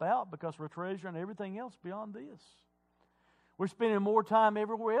that pop out because we're treasuring everything else beyond this. We're spending more time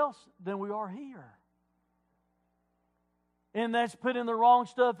everywhere else than we are here. And that's putting the wrong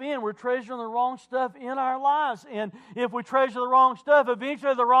stuff in. We're treasuring the wrong stuff in our lives. And if we treasure the wrong stuff,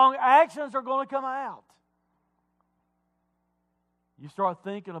 eventually the wrong actions are going to come out. You start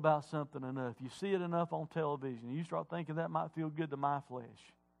thinking about something enough. You see it enough on television. You start thinking that might feel good to my flesh.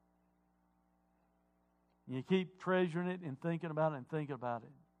 You keep treasuring it and thinking about it and thinking about it.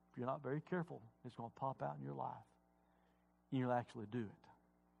 If you're not very careful, it's going to pop out in your life. You'll actually do it.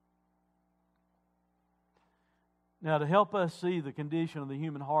 Now, to help us see the condition of the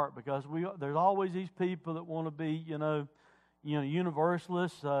human heart, because there's always these people that want to be,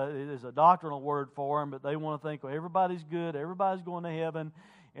 universalists. There's a doctrinal word for them, but they want to think, well, everybody's good, everybody's going to heaven,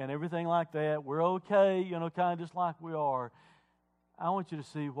 and everything like that. We're okay, kind of just like we are. I want you to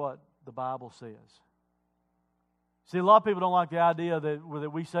see what the Bible says. See, a lot of people don't like the idea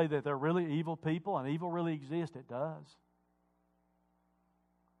that we say that they're really evil people, and evil really exists. It does.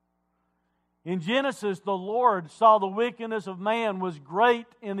 In Genesis, the Lord saw the wickedness of man was great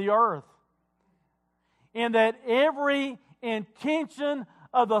in the earth, and that every intention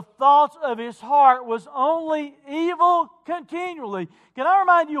of the thoughts of his heart was only evil continually. Can I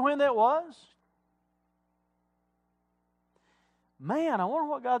remind you when that was? Man, I wonder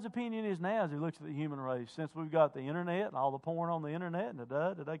what God's opinion is now as He looks at the human race. Since we've got the internet and all the porn on the internet and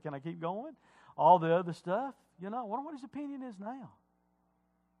today, can I keep going? All the other stuff. I wonder what His opinion is now.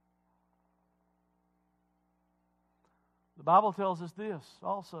 The Bible tells us this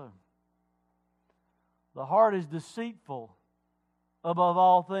also. The heart is deceitful above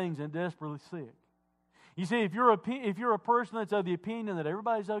all things and desperately sick. You see, if you're a person that's of the opinion that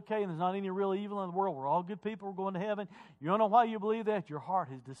everybody's okay and there's not any real evil in the world, we're all good people, we're going to heaven, you don't know why you believe that? Your heart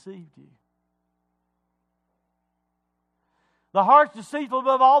has deceived you. The heart's deceitful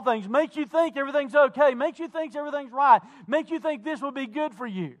above all things. Makes you think everything's okay. Makes you think everything's right. Makes you think this will be good for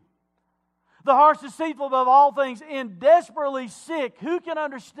you. The heart's deceitful above all things and desperately sick. Who can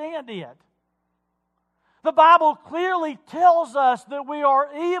understand it? The Bible clearly tells us that we are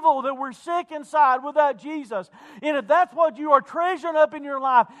evil, that we're sick inside without Jesus. And if that's what you are treasuring up in your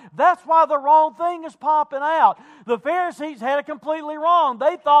life, that's why the wrong thing is popping out. The Pharisees had it completely wrong.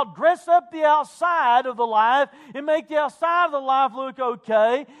 They thought dress up the outside of the life and make the outside of the life look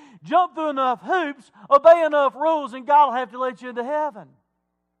okay, jump through enough hoops, obey enough rules, and God will have to let you into heaven.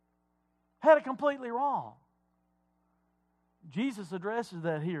 Had it completely wrong. Jesus addresses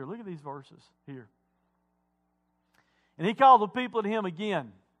that here. Look at these verses here. And He called the people to Him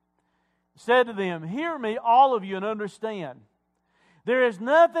again, said to them, "Hear me, all of you, and understand. There is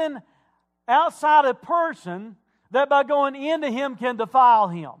nothing outside a person that by going into him can defile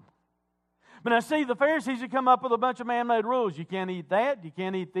him." But now see, the Pharisees had come up with a bunch of man-made rules. You can't eat that, you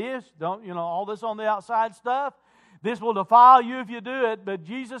can't eat this, all this on the outside stuff. This will defile you if you do it. But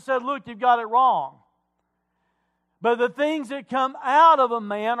Jesus said, look, you've got it wrong. But the things that come out of a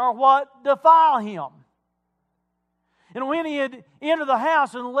man are what defile him. And when He had entered the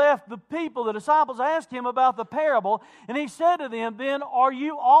house and left the people, the disciples asked Him about the parable. And He said to them, "Then are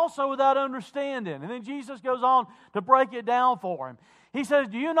you also without understanding?" And then Jesus goes on to break it down for him. He says,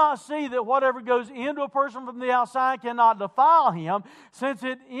 "Do you not see that whatever goes into a person from the outside cannot defile him, since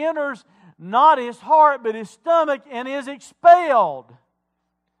it enters not his heart but his stomach and is expelled?"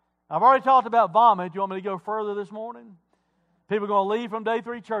 I've already talked about vomit. Do you want me to go further this morning? People are going to leave from Day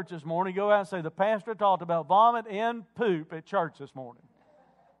 3 church this morning, go out and say, the pastor talked about vomit and poop at church this morning.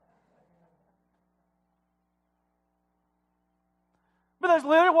 But that's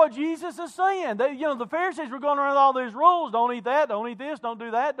literally what Jesus is saying. The Pharisees were going around with all these rules. Don't eat that, don't eat this, don't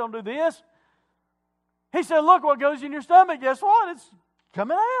do that, don't do this. He said, look, what goes in your stomach, guess what? It's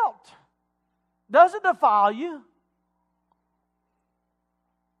coming out. Doesn't defile you.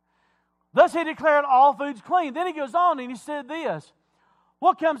 Thus He declared all foods clean. Then He goes on and He said this,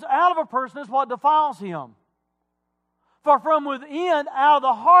 What comes out of a person is what defiles him. For from within, out of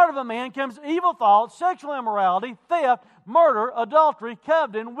the heart of a man, comes evil thoughts, sexual immorality, theft, murder, adultery,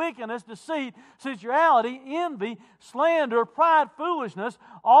 coveting, wickedness, deceit, sensuality, envy, slander, pride, foolishness.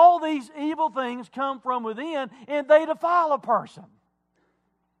 All these evil things come from within, and they defile a person.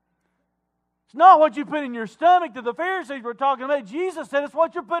 It's not what you put in your stomach that the Pharisees were talking about. Jesus said it's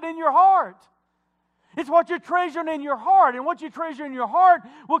what you put in your heart. It's what you're treasuring in your heart. And what you treasure in your heart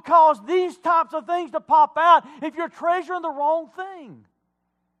will cause these types of things to pop out if you're treasuring the wrong thing.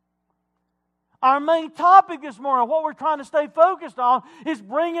 Our main topic this morning, what we're trying to stay focused on, is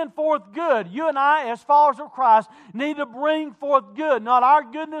bringing forth good. You and I, as followers of Christ, need to bring forth good. Not our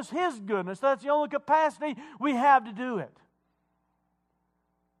goodness, His goodness. That's the only capacity we have to do it.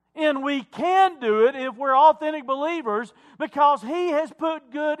 And we can do it if we're authentic believers because He has put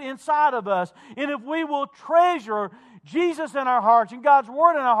good inside of us. And if we will treasure Jesus in our hearts and God's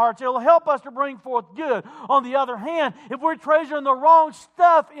Word in our hearts, it will help us to bring forth good. On the other hand, if we're treasuring the wrong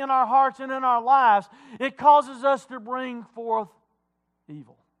stuff in our hearts and in our lives, it causes us to bring forth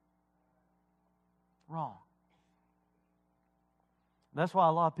evil. Wrong. That's why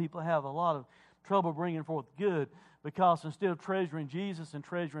a lot of people have a lot of trouble bringing forth good. Because instead of treasuring Jesus and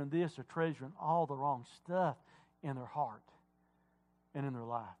treasuring this, they're treasuring all the wrong stuff in their heart and in their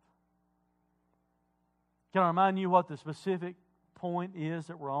life. Can I remind you what the specific point is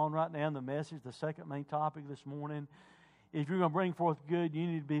that we're on right now in the message, the second main topic this morning? If you're going to bring forth good, you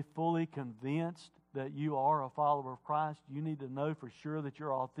need to be fully convinced that you are a follower of Christ. You need to know for sure that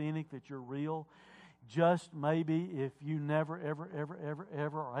you're authentic, that you're real. Just maybe if you never,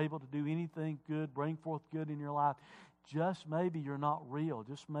 ever are able to do anything good, bring forth good in your life, just maybe you're not real.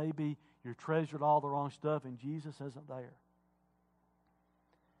 Just maybe you're treasured all the wrong stuff and Jesus isn't there.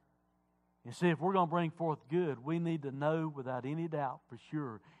 You see, if we're going to bring forth good, we need to know without any doubt for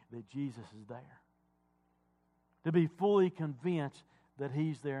sure that Jesus is there. To be fully convinced that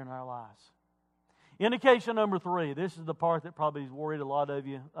He's there in our lives. Indication number 3. This is the part that probably has worried a lot of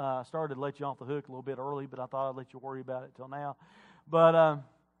you. I started to let you off the hook a little bit early, but I thought I'd let you worry about it till now. But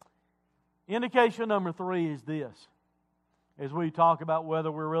indication number 3 is this. As we talk about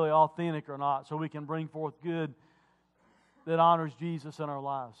whether we're really authentic or not, so we can bring forth good that honors Jesus in our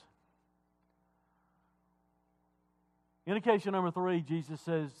lives. Indication number 3, Jesus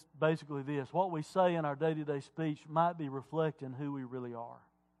says basically this. What we say in our day-to-day speech might be reflecting who we really are.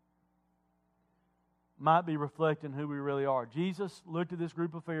 Might be reflecting who we really are. Jesus looked at this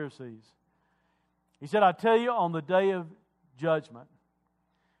group of Pharisees. He said, I tell you, on the day of judgment,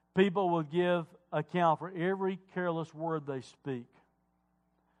 people will give account for every careless word they speak.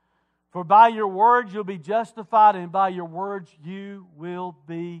 For by your words you'll be justified, and by your words you will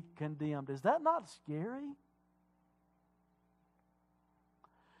be condemned. Is that not scary?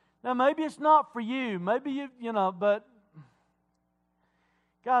 Now, maybe it's not for you. Maybe you know, but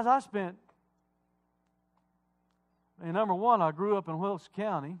guys, number one, I grew up in Wilkes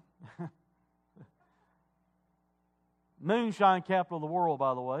County. Moonshine capital of the world,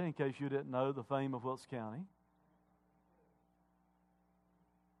 by the way, in case you didn't know the fame of Wilkes County.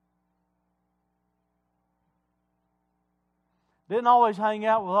 Didn't always hang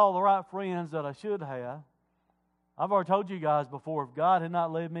out with all the right friends that I should have. I've already told you guys before, if God had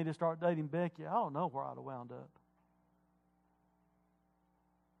not led me to start dating Becky, I don't know where I'd have wound up.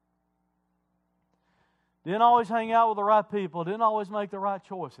 Didn't always hang out with the right people. Didn't always make the right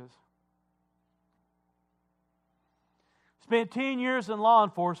choices. Spent 10 years in law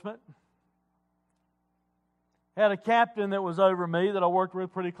enforcement. Had a captain that was over me that I worked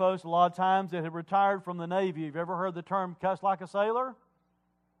with pretty close a lot of times that had retired from the Navy. Have you ever heard the term cuss like a sailor?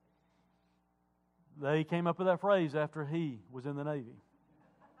 They came up with that phrase after he was in the Navy.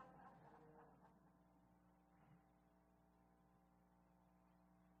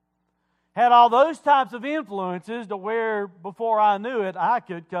 Had all those types of influences to where, before I knew it, I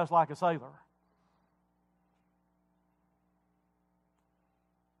could cuss like a sailor.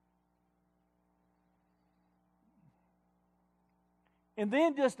 And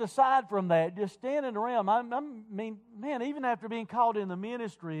then just aside from that, just standing around, I mean, man, even after being called in the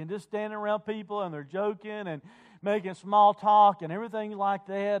ministry and just standing around people and they're joking and making small talk and everything like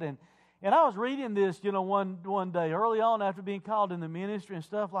that. And I was reading this, one day early on after being called in the ministry and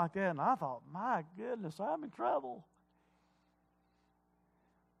stuff like that. And I thought, my goodness, I'm in trouble.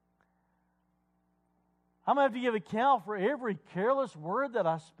 I'm going to have to give account for every careless word that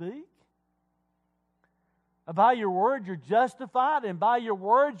I speak. By your word you're justified, and by your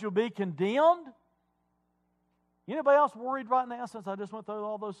words you'll be condemned. Anybody else worried right now since I just went through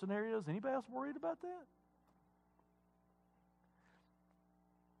all those scenarios? Anybody else worried about that?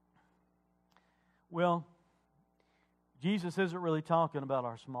 Well, Jesus isn't really talking about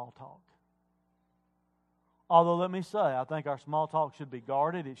our small talk. Although, let me say, I think our small talk should be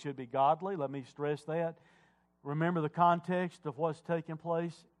guarded. It should be godly. Let me stress that. Remember the context of what's taking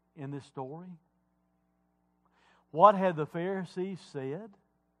place in this story. What had the Pharisees said?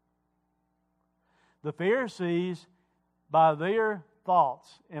 The Pharisees, by their thoughts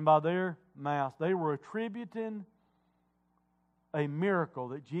and by their mouths, they were attributing a miracle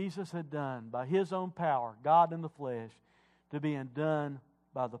that Jesus had done by His own power, God in the flesh, to being done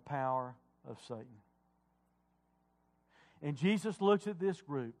by the power of Satan. And Jesus looks at this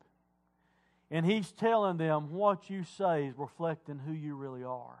group, and He's telling them what you say is reflecting who you really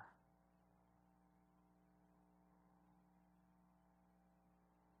are.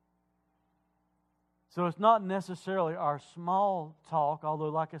 So it's not necessarily our small talk, although,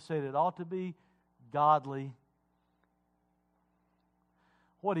 like I said, it ought to be godly.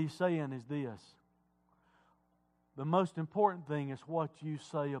 What He's saying is this: the most important thing is what you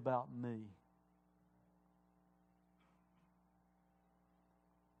say about me.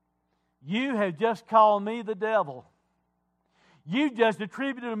 You have just called me the devil. You just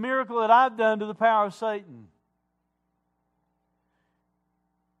attributed a miracle that I've done to the power of Satan.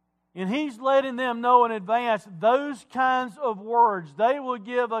 And He's letting them know in advance those kinds of words. They will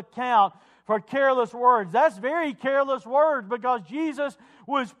give account for careless words. That's very careless words, because Jesus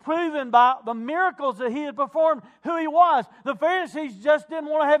was proven by the miracles that He had performed who He was. The Pharisees just didn't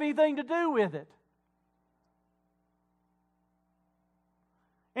want to have anything to do with it.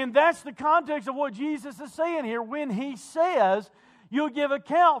 And that's the context of what Jesus is saying here when He says, you'll give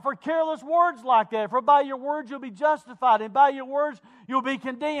account for careless words like that. For by your words you'll be justified, and by your words you'll be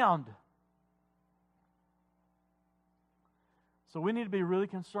condemned. So we need to be really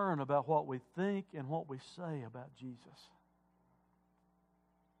concerned about what we think and what we say about Jesus.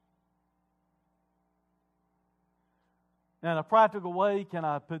 Now, in a practical way, can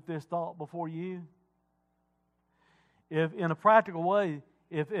I put this thought before you? If in a practical way,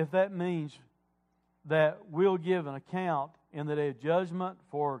 if that means that we'll give an account in the day of judgment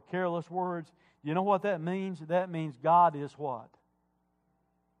for careless words, you know what that means? That means God is what?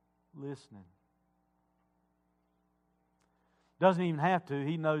 Listening. Doesn't even have to.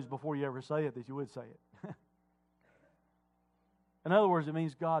 He knows before you ever say it that you would say it. In other words, it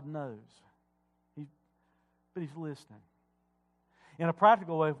means God knows. But He's listening. In a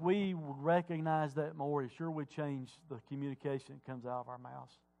practical way, if we would recognize that more, it sure would change the communication that comes out of our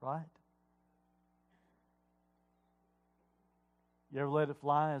mouths, right? You ever let it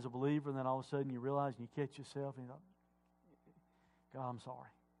fly as a believer, and then all of a sudden you realize and you catch yourself and you go, God, I'm sorry.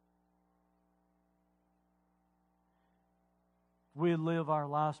 If we live our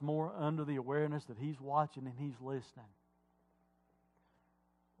lives more under the awareness that He's watching and He's listening,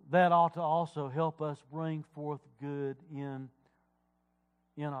 that ought to also help us bring forth good in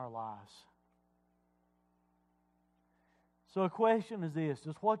our lives. So a question is this: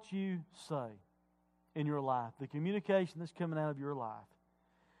 does what you say in your life, the communication that's coming out of your life,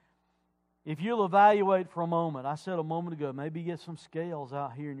 if you'll evaluate for a moment, I said a moment ago, maybe get some scales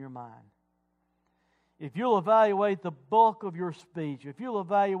out here in your mind. If you'll evaluate the bulk of your speech, if you'll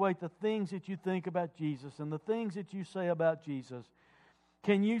evaluate the things that you think about Jesus and the things that you say about Jesus,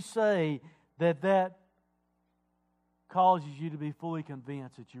 can you say that that causes you to be fully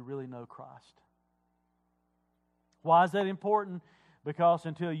convinced that you really know Christ? Why is that important? Because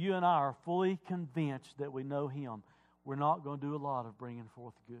until you and I are fully convinced that we know Him, we're not going to do a lot of bringing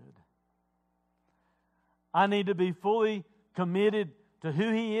forth good. I need to be fully committed to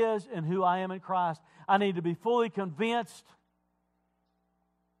who He is and who I am in Christ. I need to be fully convinced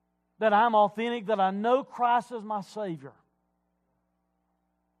that I'm authentic, that I know Christ as my Savior.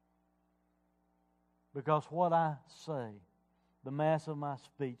 Because what I say, the mass of my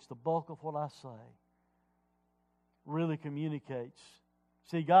speech, the bulk of what I say, really communicates.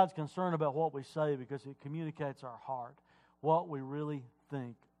 See, God's concerned about what we say because it communicates our heart, what we really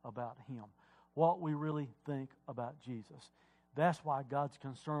think about Him, what we really think about Jesus. That's why God's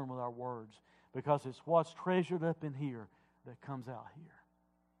concerned with our words, because it's what's treasured up in here that comes out here.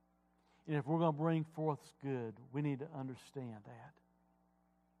 And if we're going to bring forth good, we need to understand that.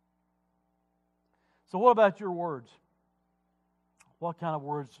 So what about your words? What kind of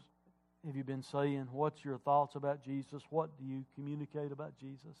words have you been saying? What's your thoughts about Jesus? What do you communicate about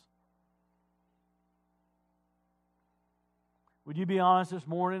Jesus? Would you be honest this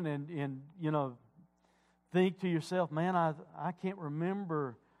morning and think to yourself, man, I can't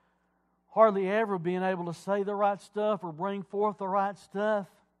remember hardly ever being able to say the right stuff or bring forth the right stuff.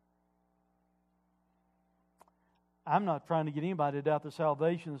 I'm not trying to get anybody to doubt the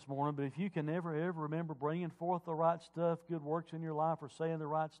salvation this morning, but if you can never, ever remember bringing forth the right stuff, good works in your life, or saying the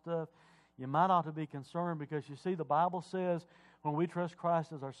right stuff, you might ought to be concerned, because you see, the Bible says when we trust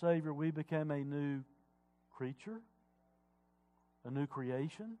Christ as our Savior, we become a new creature, a new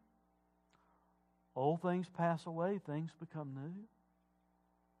creation. Old things pass away, things become new.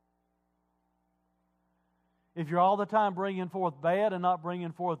 If you're all the time bringing forth bad and not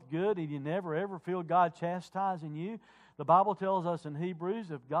bringing forth good, and you never ever feel God chastising you, the Bible tells us in Hebrews,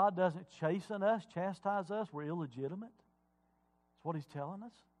 if God doesn't chasten us, chastise us, we're illegitimate. That's what He's telling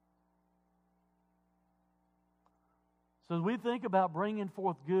us. So as we think about bringing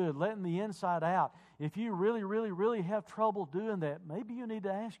forth good, letting the inside out, if you really, really, really have trouble doing that, maybe you need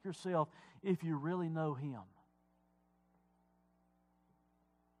to ask yourself if you really know Him.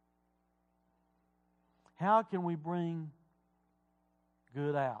 How can we bring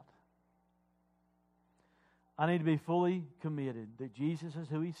good out? I need to be fully committed that Jesus is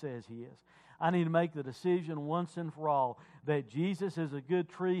who He says He is. I need to make the decision once and for all that Jesus is a good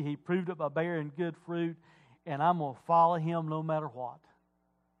tree. He proved it by bearing good fruit, and I'm going to follow Him no matter what.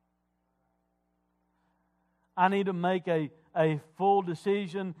 I need to make a full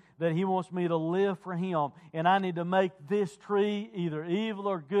decision that He wants me to live for Him. And I need to make this tree either evil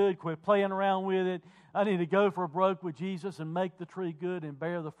or good, quit playing around with it. I need to go for broke with Jesus and make the tree good and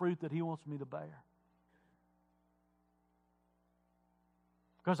bear the fruit that He wants me to bear.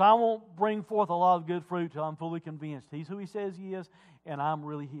 Because I won't bring forth a lot of good fruit till I'm fully convinced He's who He says He is, and I'm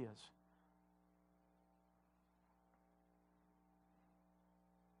really His.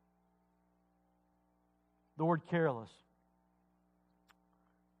 The word careless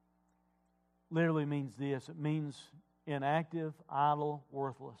literally means this. It means inactive, idle,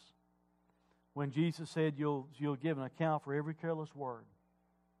 worthless. When Jesus said you'll give an account for every careless word,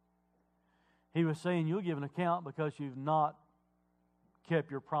 He was saying you'll give an account because you've not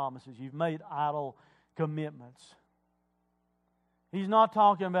kept your promises. You've made idle commitments. He's not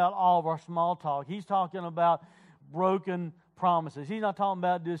talking about all of our small talk. He's talking about broken promises. He's not talking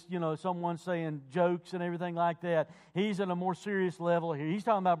about just, someone saying jokes and everything like that. He's at a more serious level here. He's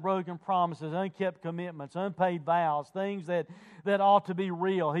talking about broken promises, unkept commitments, unpaid vows, things that ought to be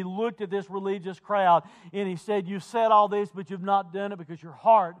real. He looked at this religious crowd and He said, you've said all this, but you've not done it because your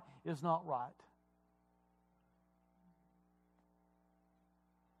heart is not right.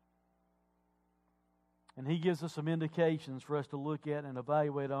 And He gives us some indications for us to look at and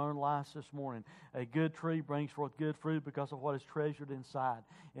evaluate our own lives this morning. A good tree brings forth good fruit because of what is treasured inside.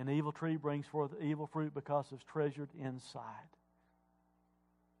 An evil tree brings forth evil fruit because it's treasured inside.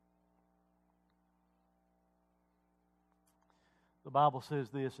 The Bible says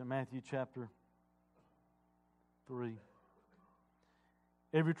this in Matthew chapter 3.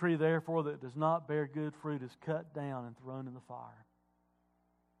 Every tree, therefore, that does not bear good fruit is cut down and thrown in the fire.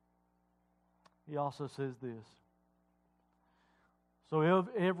 He also says this. So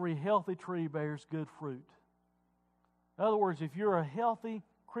every healthy tree bears good fruit. In other words, if you're a healthy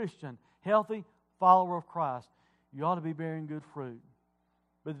Christian, healthy follower of Christ, you ought to be bearing good fruit.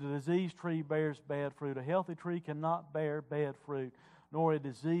 But the diseased tree bears bad fruit. A healthy tree cannot bear bad fruit, nor a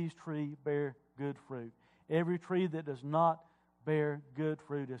diseased tree bear good fruit. Every tree that does not bear good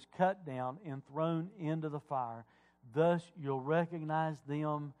fruit is cut down and thrown into the fire. Thus you'll recognize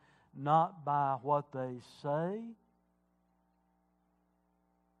them not by what they say,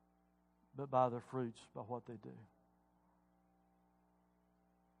 but by their fruits, by what they do.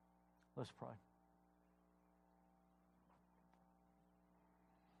 Let's pray.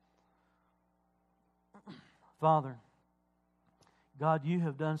 Father, God, You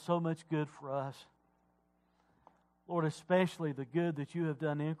have done so much good for us. Lord, especially the good that You have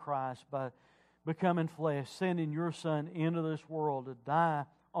done in Christ by becoming flesh, sending Your Son into this world to die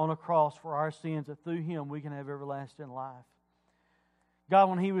on a cross for our sins, that through Him we can have everlasting life. God,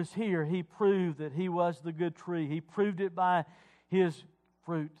 when He was here, He proved that He was the good tree. He proved it by His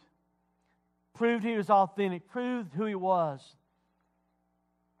fruit. Proved He was authentic. Proved who He was.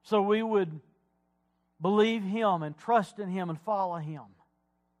 So we would believe Him and trust in Him and follow Him.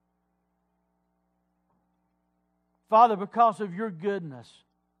 Father, because of Your goodness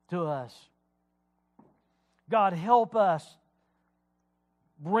to us, God, help us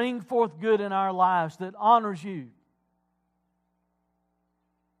bring forth good in our lives that honors You.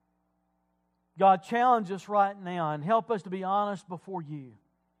 God, challenge us right now and help us to be honest before You.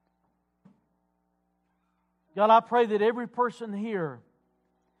 God, I pray that every person here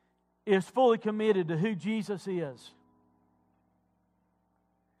is fully committed to who Jesus is.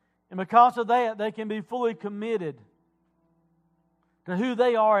 And because of that, they can be fully committed to who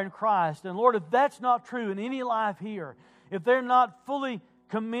they are in Christ. And Lord, if that's not true in any life here, if they're not fully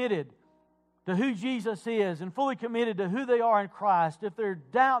committed to who Jesus is and fully committed to who they are in Christ, if there are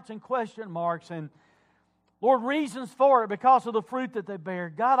doubts and question marks and, Lord, reasons for it because of the fruit that they bear,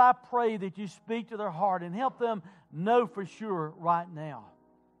 God, I pray that you speak to their heart and help them know for sure right now.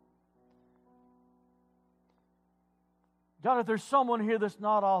 God, if there's someone here that's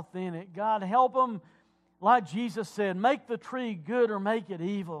not authentic, God, help them, like Jesus said, make the tree good or make it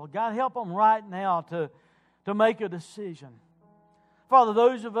evil. God, help them right now to make a decision. Father,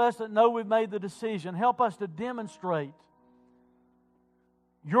 those of us that know we've made the decision, help us to demonstrate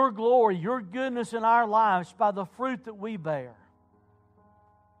your glory, your goodness in our lives by the fruit that we bear.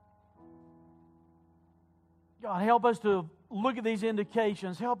 God, help us to look at these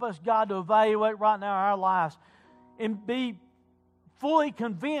indications. Help us, God, to evaluate right now our lives and be fully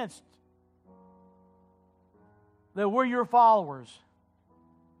convinced that we're your followers.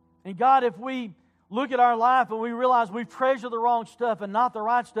 And God, if we look at our life and we realize we've treasured the wrong stuff and not the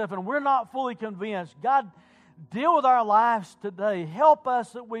right stuff, and we're not fully convinced, God, deal with our lives today. Help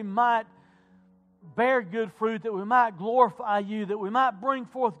us that we might bear good fruit, that we might glorify you, that we might bring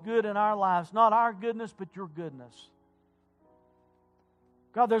forth good in our lives. Not our goodness, but your goodness.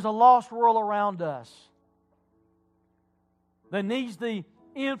 God, there's a lost world around us that needs the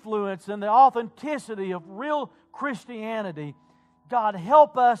influence and the authenticity of real Christianity. God,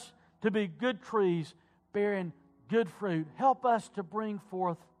 help us to be good trees bearing good fruit. Help us to bring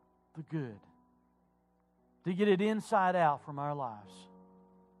forth the good, to get it inside out from our lives.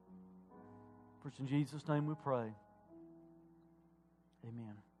 For it's in Jesus' name we pray.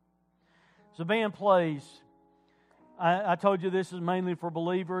 Amen. So band plays. I told you this is mainly for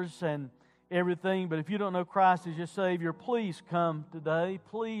believers and everything, but if you don't know Christ as your Savior, please come today.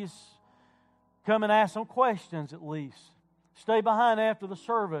 Please come and ask some questions at least. Stay behind after the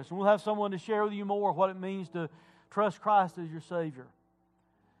service, and we'll have someone to share with you more what it means to trust Christ as your Savior.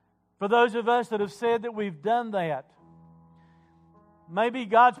 For those of us that have said that we've done that, maybe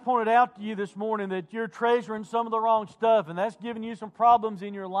God's pointed out to you this morning that you're treasuring some of the wrong stuff, and that's giving you some problems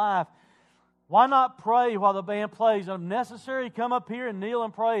in your life. Why not pray while the band plays? If necessary, come up here and kneel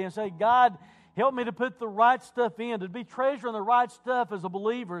and pray and say, God, help me to put the right stuff in, to be treasuring the right stuff as a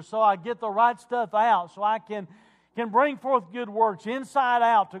believer so I get the right stuff out, so I can bring forth good works inside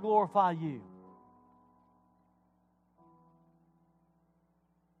out to glorify you.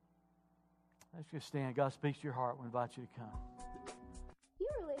 Let's just stand. God speaks to your heart. We invite you to come. You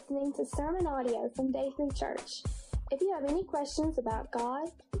are listening to sermon audio from Day 3 Church. If you have any questions about God,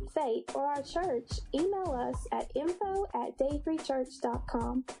 faith, or our church, email us at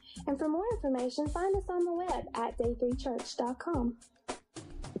info@day3church.com. And for more information, find us on the web at day3church.com.